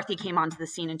Jenny McCarthy came onto the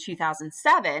scene in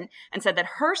 2007 and said that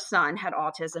her son had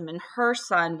autism and her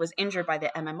son was injured by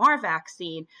the MMR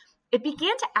vaccine, it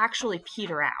began to actually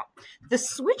peter out. The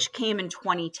switch came in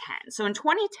 2010. So in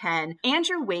 2010,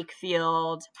 Andrew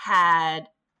Wakefield had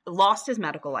lost his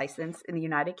medical license in the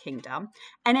United Kingdom,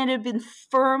 and it had been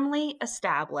firmly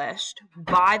established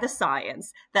by the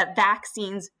science that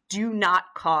vaccines do not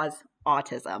cause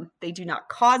autism. They do not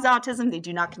cause autism. They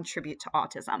do not contribute to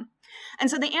autism. And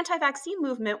so the anti-vaccine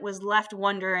movement was left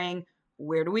wondering,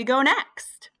 where do we go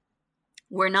next?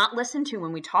 We're not listened to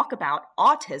when we talk about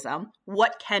autism.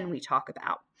 What can we talk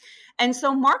about? And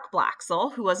so Mark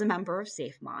Blaxell, who was a member of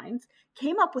Safe Minds,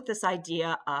 came up with this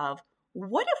idea of,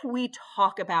 what if we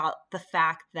talk about the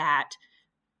fact that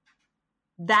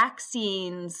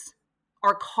vaccines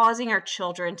are causing our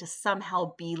children to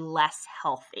somehow be less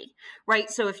healthy, right?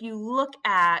 So if you look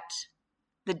at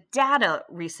the data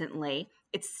recently,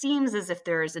 it seems as if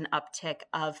there is an uptick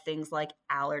of things like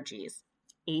allergies,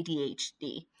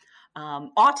 ADHD,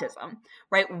 autism,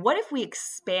 right? What if we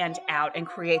expand out and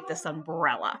create this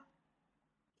umbrella?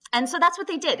 And so that's what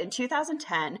they did. In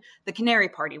 2010, the Canary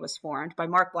Party was formed by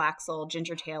Mark Blaxell,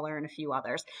 Ginger Taylor, and a few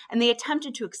others. And they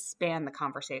attempted to expand the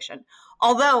conversation.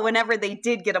 Although whenever they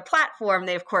did get a platform,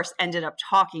 they, of course, ended up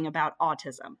talking about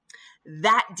autism.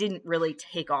 That didn't really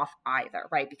take off either,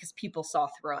 right? Because people saw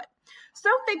through it. So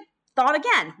they thought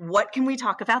again, what can we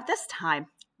talk about this time?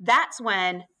 That's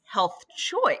when health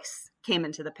choice came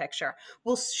into the picture.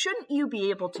 Well, shouldn't you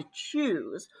be able to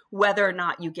choose whether or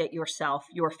not you get yourself,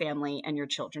 your family, and your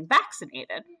children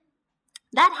vaccinated?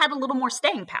 That had a little more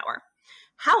staying power.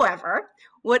 However,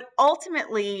 what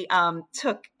ultimately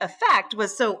took effect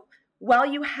was, so while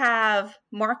you have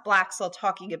Mark Blaxell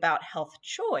talking about health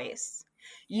choice,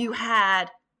 you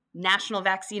had National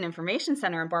Vaccine Information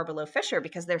Center and Barbara Loe Fisher,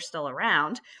 because they're still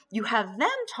around, you have them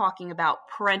talking about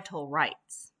parental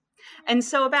rights. And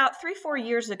so about 3-4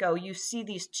 years ago, you see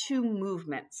these two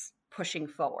movements pushing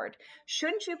forward.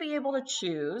 Shouldn't you be able to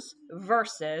choose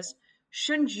versus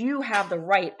shouldn't you have the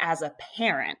right as a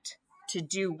parent to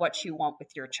do what you want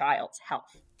with your child's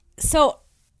health? So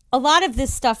a lot of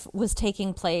this stuff was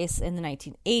taking place in the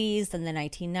 1980s and the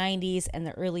 1990s and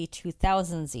the early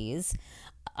 2000s.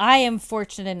 I am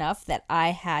fortunate enough that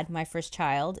I had my first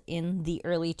child in the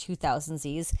early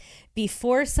 2000s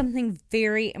before something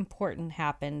very important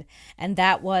happened, and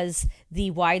that was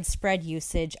the widespread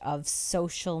usage of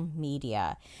social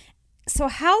media. So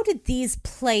how did these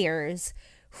players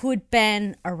who had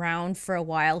been around for a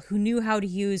while, who knew how to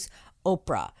use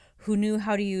Oprah, who knew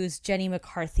how to use Jenny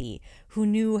McCarthy, who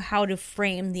knew how to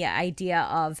frame the idea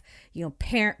of,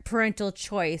 parental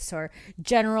choice or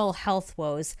general health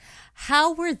woes,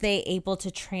 how were they able to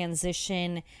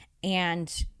transition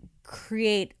and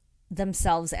create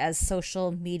themselves as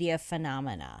social media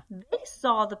phenomena? They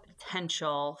saw the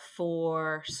potential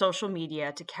for social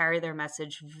media to carry their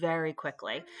message very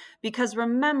quickly, because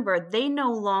remember, they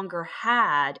no longer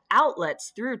had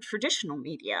outlets through traditional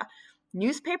media.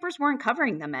 Newspapers weren't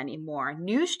covering them anymore.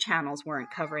 News channels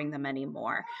weren't covering them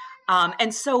anymore.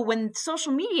 And so when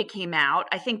social media came out,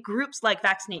 I think groups like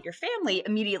Vaccinate Your Family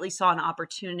immediately saw an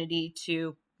opportunity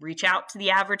to reach out to the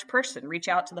average person, reach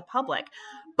out to the public.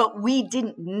 But we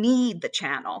didn't need the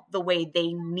channel the way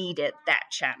they needed that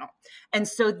channel. And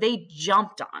so they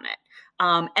jumped on it.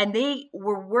 And they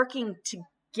were working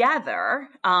together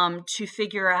to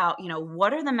figure out,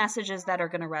 what are the messages that are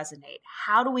going to resonate?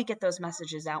 How do we get those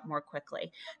messages out more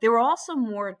quickly? They were also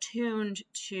more attuned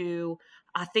to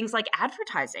things like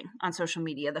advertising on social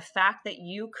media. The fact that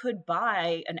you could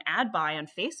buy an ad buy on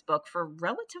Facebook for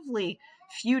relatively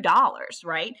few dollars,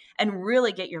 right? And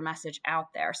really get your message out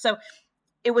there. So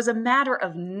it was a matter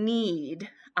of need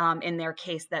in their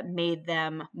case that made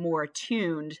them more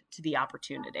attuned to the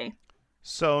opportunity.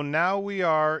 So now we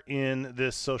are in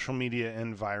this social media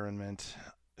environment.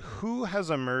 Who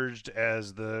has emerged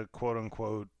as the quote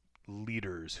unquote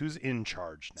leaders? Who's in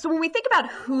charge now? So when we think about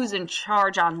who's in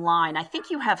charge online, I think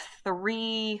you have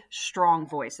three strong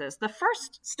voices. The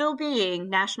first still being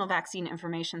National Vaccine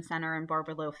Information Center and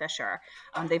Barbara Loe Fisher.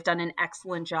 They've done an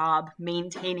excellent job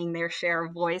maintaining their share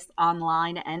of voice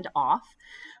online and off.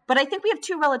 But I think we have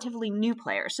two relatively new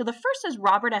players. So the first is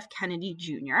Robert F. Kennedy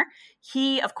Jr.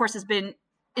 He, of course, has been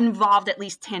involved at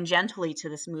least tangentially to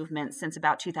this movement since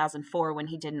about 2004 when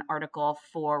he did an article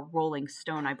for Rolling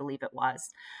Stone, I believe it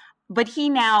was. But he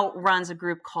now runs a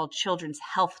group called Children's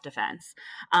Health Defense,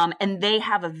 and they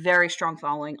have a very strong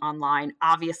following online.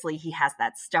 Obviously, he has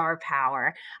that star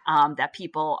power that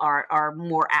people are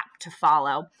more apt to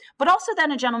follow. But also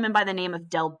then a gentleman by the name of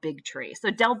Del Bigtree.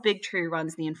 So Del Bigtree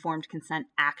runs the Informed Consent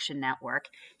Action Network.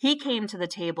 He came to the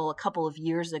table a couple of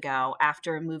years ago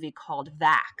after a movie called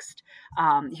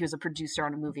Vaxxed. He was a producer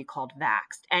on a movie called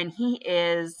Vaxxed, and he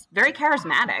is very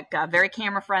charismatic, very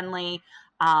camera friendly.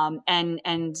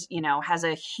 And has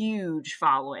a huge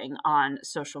following on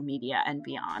social media and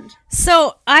beyond.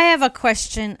 So I have a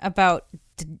question about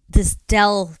this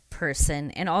Del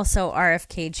person and also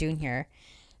RFK Jr.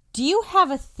 Do you have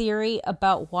a theory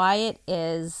about why it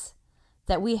is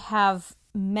that we have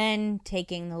men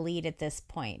taking the lead at this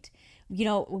point. You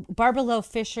know, Barbara Loe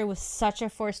Fisher was such a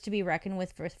force to be reckoned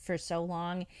with for so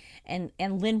long. And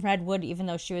Lynn Redwood, even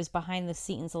though she was behind the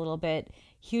scenes a little bit,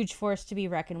 huge force to be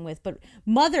reckoned with. But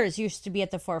mothers used to be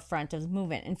at the forefront of the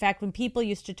movement. In fact, when people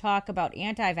used to talk about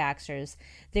anti-vaxxers,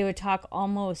 they would talk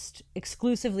almost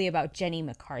exclusively about Jenny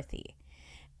McCarthy.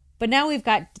 But now we've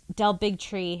got Del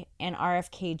Bigtree and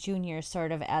RFK Jr.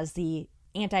 sort of as the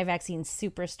anti-vaccine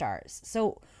superstars.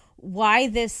 So why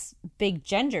this big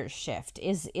gender shift?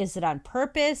 Is it on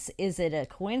purpose? Is it a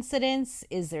coincidence?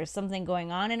 Is there something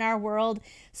going on in our world?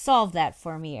 Solve that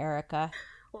for me, Erica.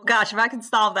 Well, gosh, if I could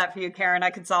solve that for you, Karen,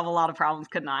 I could solve a lot of problems,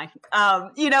 couldn't I?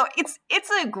 It's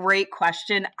a great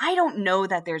question. I don't know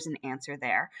that there's an answer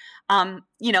there.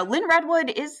 Lynn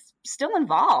Redwood is still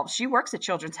involved. She works at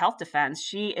Children's Health Defense.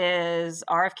 She is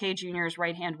RFK Jr.'s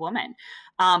right-hand woman,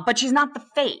 but she's not the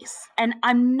face. And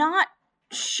I'm not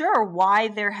sure why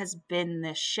there has been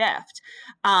this shift.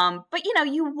 But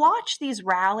you watch these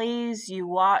rallies, you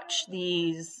watch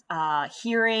these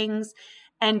hearings,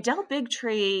 and Del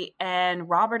Bigtree and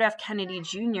Robert F. Kennedy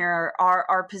Jr.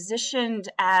 are positioned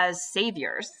as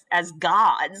saviors, as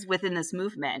gods within this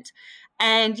movement.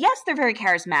 And yes, they're very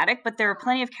charismatic, but there are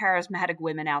plenty of charismatic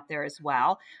women out there as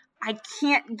well. I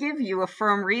can't give you a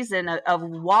firm reason of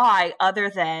why, other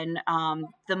than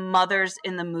the mothers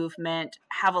in the movement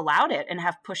have allowed it and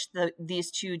have pushed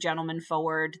these two gentlemen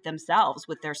forward themselves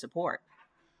with their support.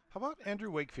 How about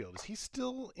Andrew Wakefield? Is he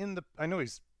still I know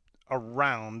he's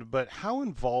around, but how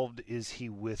involved is he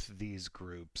with these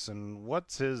groups, and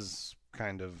what's his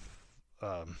kind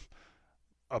of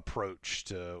approach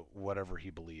to whatever he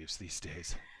believes these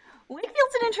days?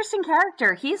 Wakefield's an interesting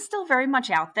character. He's still very much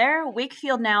out there.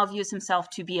 Wakefield now views himself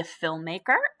to be a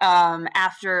filmmaker.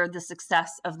 After the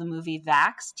success of the movie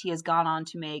Vaxxed, he has gone on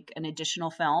to make an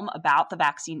additional film about the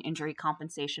Vaccine Injury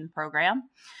Compensation Program.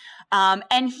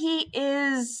 And he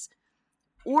is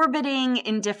orbiting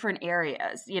in different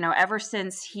areas. Ever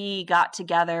since he got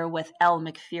together with Elle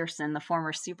Macpherson, the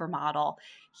former supermodel,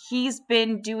 he's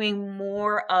been doing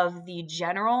more of the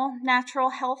general natural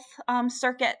health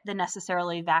circuit than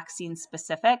necessarily vaccine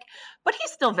specific, but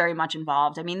he's still very much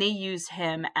involved. I mean, they use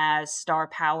him as star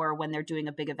power when they're doing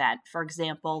a big event. For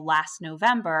example, last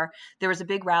November, there was a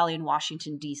big rally in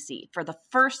Washington, D.C. For the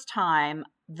first time,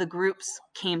 the groups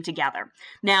came together.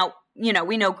 Now,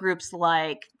 we know groups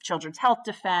like Children's Health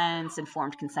Defense,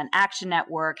 Informed Consent Action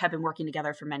Network have been working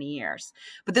together for many years.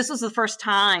 But this was the first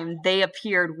time they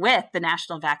appeared with the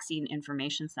National Vaccine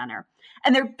Information Center.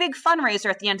 And their big fundraiser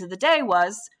at the end of the day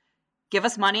was, give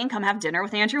us money and come have dinner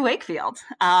with Andrew Wakefield.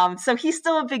 So he's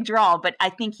still a big draw, but I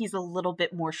think he's a little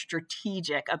bit more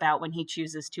strategic about when he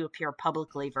chooses to appear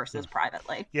publicly versus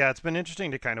privately. Yeah, it's been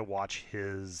interesting to kind of watch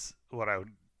his, what I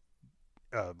would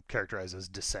characterize as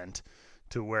dissent,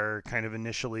 to where kind of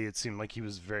initially it seemed like he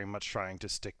was very much trying to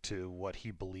stick to what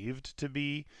he believed to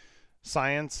be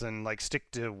science and like stick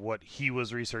to what he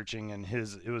was researching, and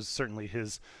it was certainly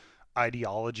his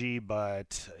ideology,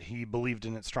 but he believed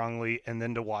in it strongly. And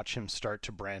then to watch him start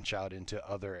to branch out into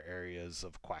other areas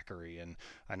of quackery, and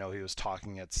I know he was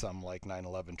talking at some like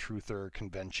 9/11 truther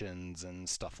conventions and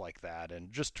stuff like that,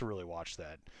 and just to really watch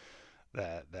that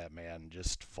man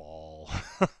just fall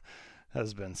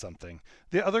has been something.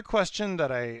 The other question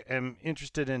that I am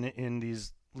interested in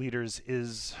these leaders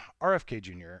is RFK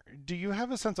Jr. Do you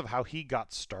have a sense of how he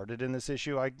got started in this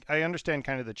issue? I understand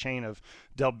kind of the chain of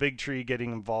Del Bigtree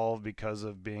getting involved because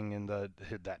of being in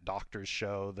that doctor's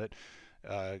show that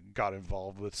got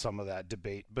involved with some of that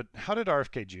debate. But how did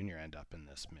RFK Jr. end up in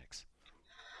this mix?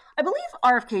 I believe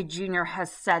RFK Jr.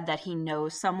 has said that he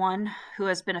knows someone who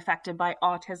has been affected by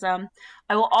autism.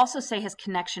 I will also say his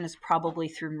connection is probably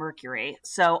through Mercury.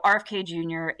 So RFK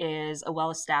Jr. is a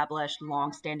well-established,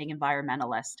 long-standing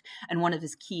environmentalist, and one of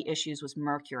his key issues was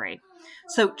mercury.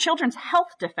 So Children's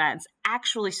Health Defense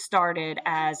actually started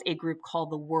as a group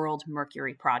called the World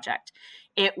Mercury Project.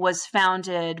 It was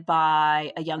founded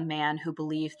by a young man who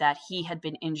believed that he had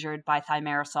been injured by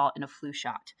thimerosal in a flu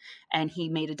shot. And he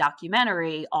made a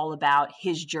documentary all about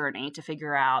his journey to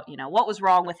figure out, what was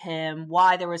wrong with him,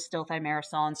 why there was still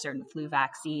thimerosal in certain flu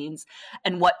vaccines,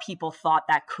 and what people thought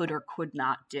that could or could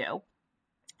not do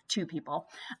to people.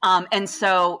 And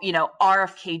so,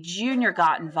 RFK Jr.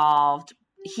 got involved.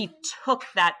 He took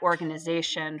that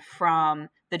organization from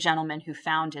the gentleman who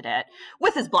founded it,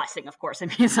 with his blessing, of course. I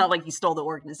mean, it's not like he stole the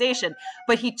organization,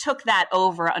 but he took that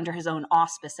over under his own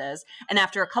auspices. And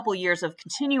after a couple of years of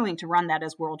continuing to run that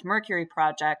as World Mercury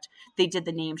Project, they did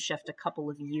the name shift a couple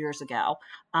of years ago.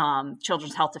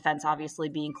 Children's Health Defense, obviously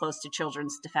being close to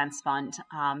Children's Defense Fund.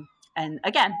 And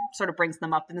again, sort of brings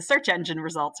them up in the search engine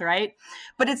results, right?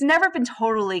 But it's never been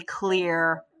totally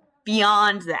clear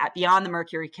beyond that, beyond the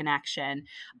Mercury connection,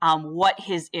 what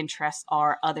his interests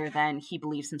are other than he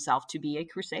believes himself to be a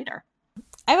crusader.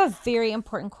 I have a very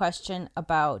important question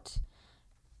about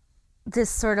this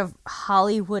sort of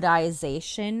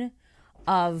Hollywoodization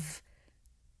of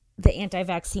the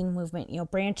anti-vaccine movement,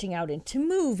 branching out into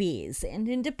movies and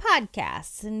into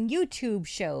podcasts and YouTube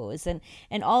shows and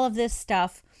all of this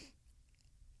stuff.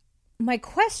 My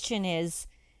question is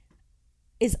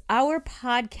our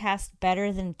podcast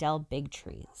better than Del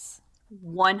Bigtree's?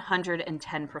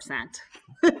 110%.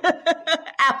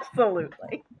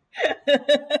 Absolutely.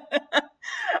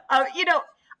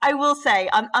 I will say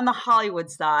on the Hollywood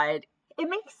side, it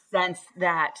makes sense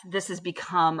that this has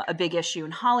become a big issue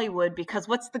in Hollywood because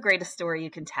what's the greatest story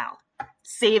you can tell?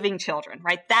 Saving children,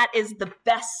 right? That is the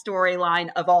best storyline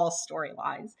of all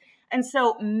storylines. And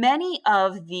so many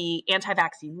of the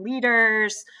anti-vaccine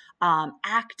leaders,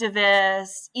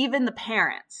 activists, even the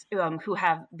parents who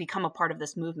have become a part of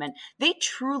this movement, they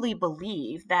truly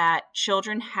believe that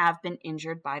children have been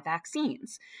injured by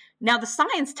vaccines. Now, the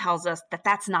science tells us that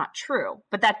that's not true,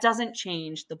 but that doesn't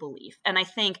change the belief. And I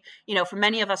think, for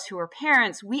many of us who are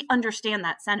parents, we understand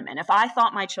that sentiment. If I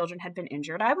thought my children had been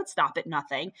injured, I would stop at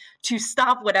nothing to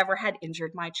stop whatever had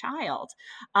injured my child.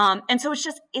 And so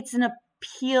it's an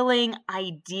appealing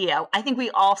idea. I think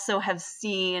we also have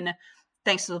seen,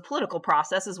 thanks to the political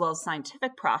process as well as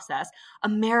scientific process,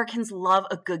 Americans love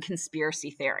a good conspiracy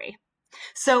theory.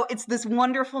 So it's this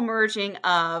wonderful merging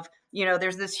of,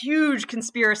 there's this huge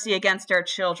conspiracy against our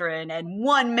children and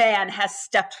one man has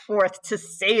stepped forth to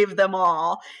save them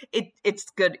all. It's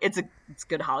good. It's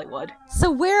good Hollywood. So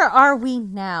where are we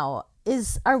now?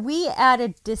 Are we at a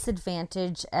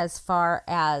disadvantage as far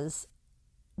as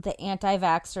the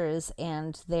anti-vaxxers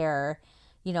and their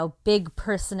big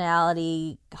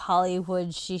personality,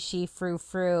 Hollywood, she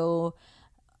frou-frou,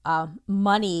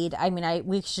 moneyed? I mean,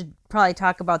 we should probably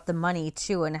talk about the money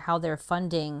too and how they're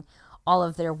funding all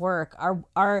of their work.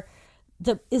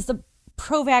 Is the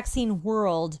pro-vaccine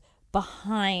world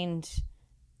behind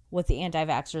what the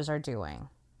anti-vaxxers are doing?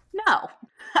 No,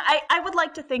 I would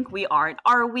like to think we aren't.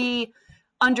 Are we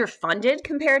underfunded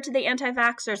compared to the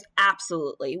anti-vaxxers?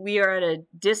 Absolutely. We are at a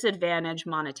disadvantage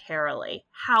monetarily.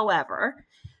 However,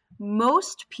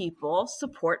 most people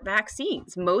support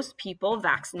vaccines. Most people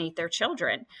vaccinate their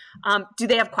children. Do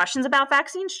they have questions about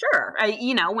vaccines? Sure.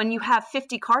 When you have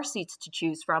 50 car seats to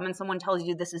choose from and someone tells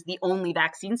you this is the only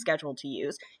vaccine schedule to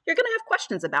use, you're going to have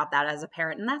questions about that as a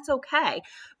parent, and that's okay.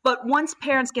 But once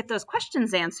parents get those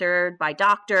questions answered by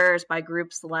doctors, by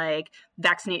groups like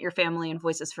Vaccinate Your Family and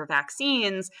Voices for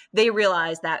Vaccines, they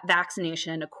realize that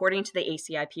vaccination, according to the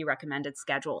ACIP recommended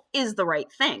schedule, is the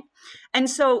right thing. And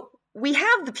so we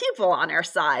have the people on our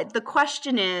side. The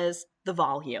question is the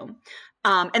volume.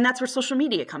 And that's where social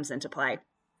media comes into play.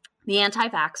 The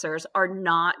anti-vaxxers are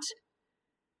not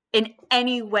in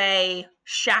any way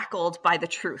shackled by the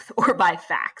truth or by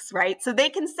facts, right? So they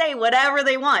can say whatever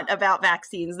they want about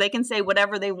vaccines. They can say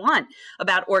whatever they want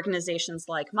about organizations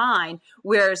like mine,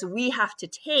 whereas we have to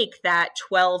take that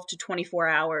 12 to 24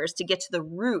 hours to get to the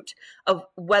root of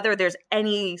whether there's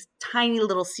any tiny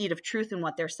little seed of truth in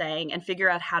what they're saying and figure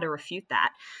out how to refute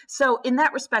that. So in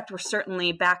that respect, we're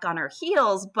certainly back on our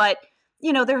heels, but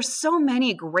there's so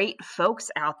many great folks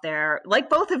out there, like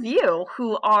both of you,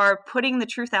 who are putting the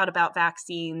truth out about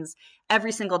vaccines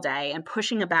every single day and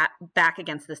pushing back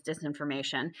against this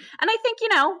disinformation. And I think,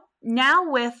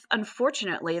 now with,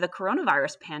 unfortunately, the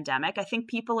coronavirus pandemic, I think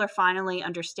people are finally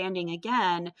understanding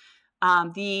again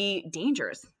the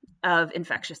dangers of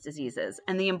infectious diseases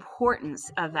and the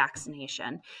importance of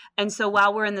vaccination. And so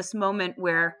while we're in this moment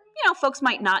where folks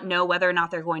might not know whether or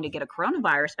not they're going to get a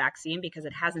coronavirus vaccine because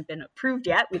it hasn't been approved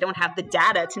yet. We don't have the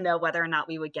data to know whether or not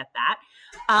we would get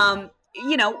that.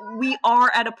 We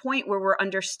are at a point where we're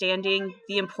understanding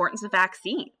the importance of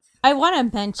vaccines. I want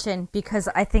to mention, because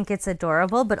I think it's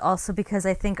adorable, but also because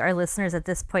I think our listeners at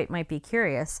this point might be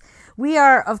curious. We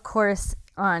are, of course,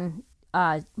 on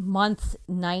month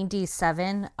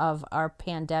 97 of our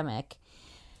pandemic.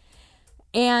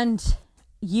 And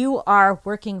you are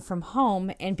working from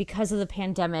home, and because of the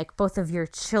pandemic, both of your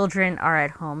children are at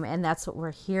home, and that's what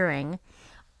we're hearing.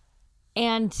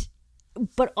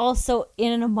 But also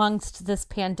in and amongst this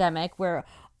pandemic where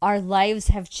our lives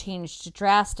have changed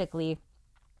drastically,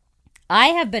 I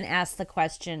have been asked the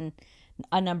question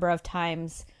a number of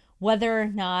times whether or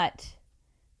not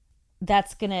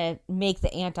that's going to make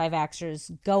the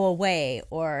anti-vaxxers go away,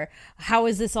 or how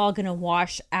is this all going to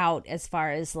wash out as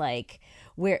far as like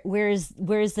where's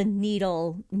the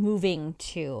needle moving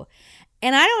to.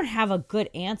 And I don't have a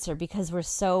good answer because we're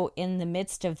so in the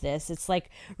midst of this. It's like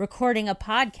recording a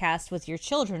podcast with your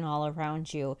children all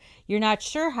around you. You're not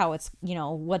sure how it's,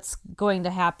 what's going to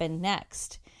happen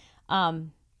next.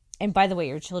 And by the way,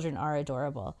 your children are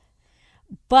adorable.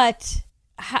 But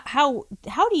how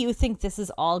do you think this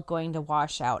is all going to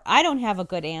wash out? I don't have a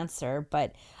good answer,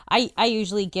 but I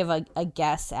usually give a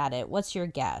guess at it. What's your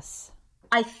guess?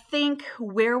 I think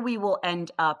where we will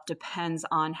end up depends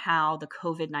on how the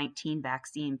COVID-19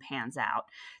 vaccine pans out.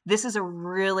 This is a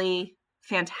really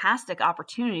fantastic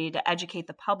opportunity to educate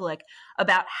the public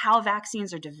about how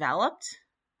vaccines are developed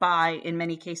by, in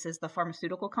many cases, the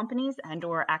pharmaceutical companies and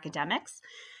or academics,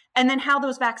 and then how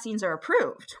those vaccines are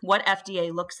approved, what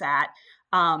FDA looks at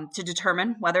to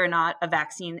determine whether or not a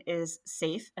vaccine is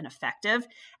safe and effective.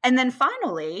 And then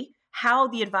finally, how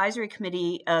the Advisory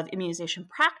Committee of Immunization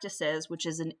Practices, which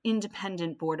is an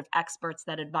independent board of experts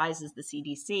that advises the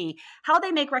CDC, how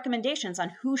they make recommendations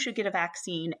on who should get a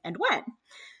vaccine and when.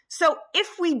 So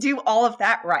if we do all of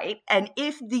that right, and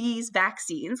if these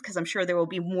vaccines, because I'm sure there will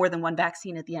be more than one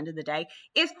vaccine at the end of the day,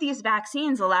 if these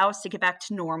vaccines allow us to get back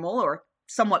to normal or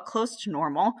somewhat close to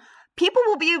normal, people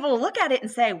will be able to look at it and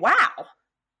say, wow,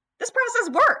 this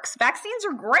process works. Vaccines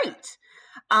are great.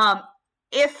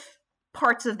 If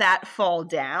parts of that fall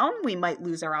down, we might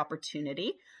lose our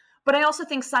opportunity. But I also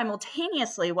think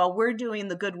simultaneously, while we're doing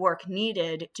the good work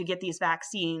needed to get these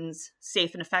vaccines,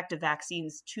 safe and effective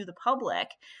vaccines, to the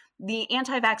public, the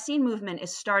anti-vaccine movement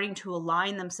is starting to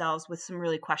align themselves with some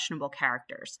really questionable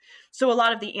characters. So a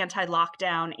lot of the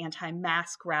anti-lockdown,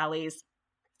 anti-mask rallies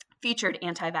featured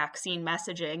anti-vaccine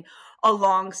messaging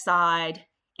alongside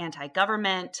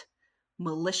anti-government,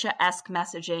 militia-esque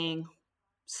messaging,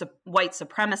 white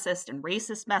supremacist and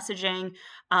racist messaging.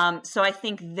 So I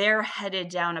think they're headed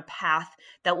down a path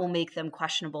that will make them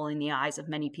questionable in the eyes of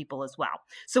many people as well.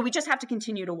 So we just have to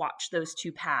continue to watch those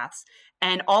two paths.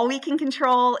 And all we can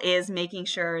control is making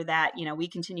sure that, we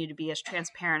continue to be as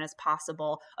transparent as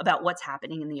possible about what's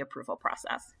happening in the approval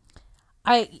process.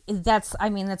 That's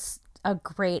a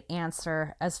great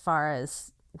answer as far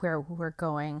as where we're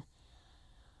going.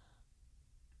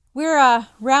 We're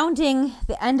rounding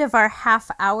the end of our half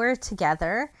hour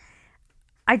together.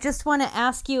 I just want to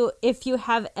ask you if you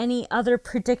have any other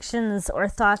predictions or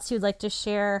thoughts you'd like to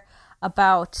share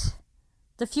about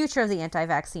the future of the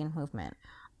anti-vaccine movement.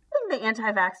 I think the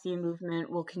anti-vaccine movement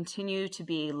will continue to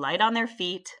be light on their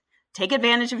feet, take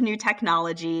advantage of new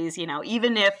technologies,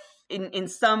 even if in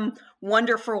some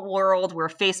wonderful world where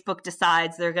Facebook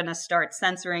decides they're going to start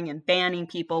censoring and banning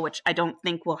people, which I don't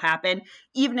think will happen.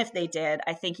 Even if they did,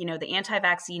 I think, the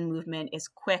anti-vaccine movement is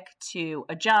quick to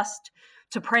adjust,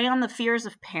 to prey on the fears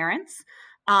of parents.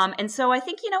 And so I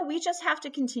think, we just have to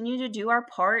continue to do our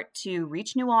part to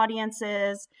reach new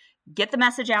audiences, get the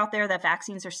message out there that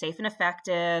vaccines are safe and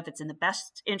effective. It's in the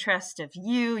best interest of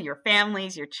you, your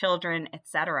families, your children,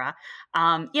 etc.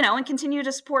 And continue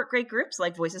to support great groups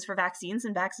like Voices for Vaccines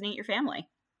and Vaccinate Your Family.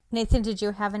 Nathan, did you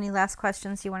have any last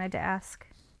questions you wanted to ask?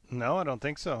 No, I don't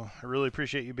think so. I really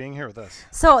appreciate you being here with us.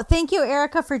 So thank you,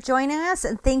 Erica, for joining us.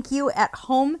 And thank you at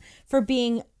home for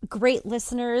being great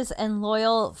listeners and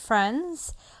loyal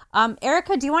friends.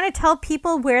 Erica, do you want to tell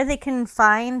people where they can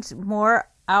find more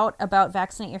out about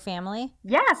Vaccinate Your Family?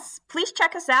 Yes, please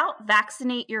check us out,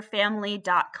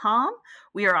 vaccinateyourfamily.com.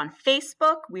 We are on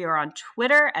Facebook, we are on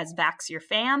Twitter as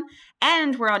VaxYourFam,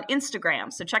 and we're on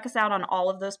Instagram. So check us out on all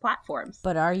of those platforms.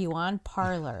 But are you on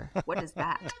Parler? What is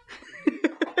that?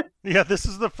 Yeah, this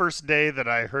is the first day that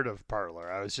I heard of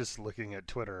Parler. I was just looking at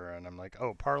Twitter and I'm like,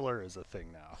 oh, Parler is a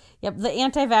thing now. Yep, the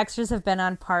anti-vaxxers have been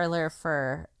on Parler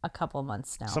for a couple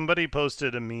months now. Somebody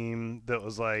posted a meme that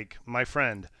was like, my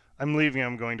friend, I'm leaving,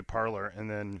 I'm going to Parler, and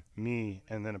then me,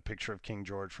 and then a picture of King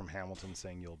George from Hamilton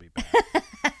saying you'll be back.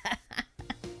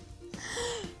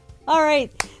 All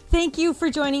right. Thank you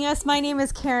for joining us. My name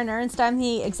is Karen Ernst. I'm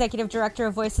the Executive Director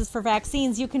of Voices for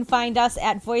Vaccines. You can find us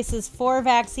at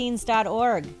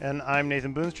voicesforvaccines.org. And I'm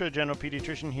Nathan Boonstra, General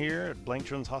Pediatrician here at Blank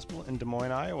Children's Hospital in Des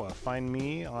Moines, Iowa. Find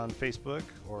me on Facebook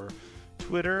or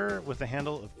Twitter with the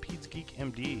handle of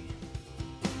PedsGeekMD.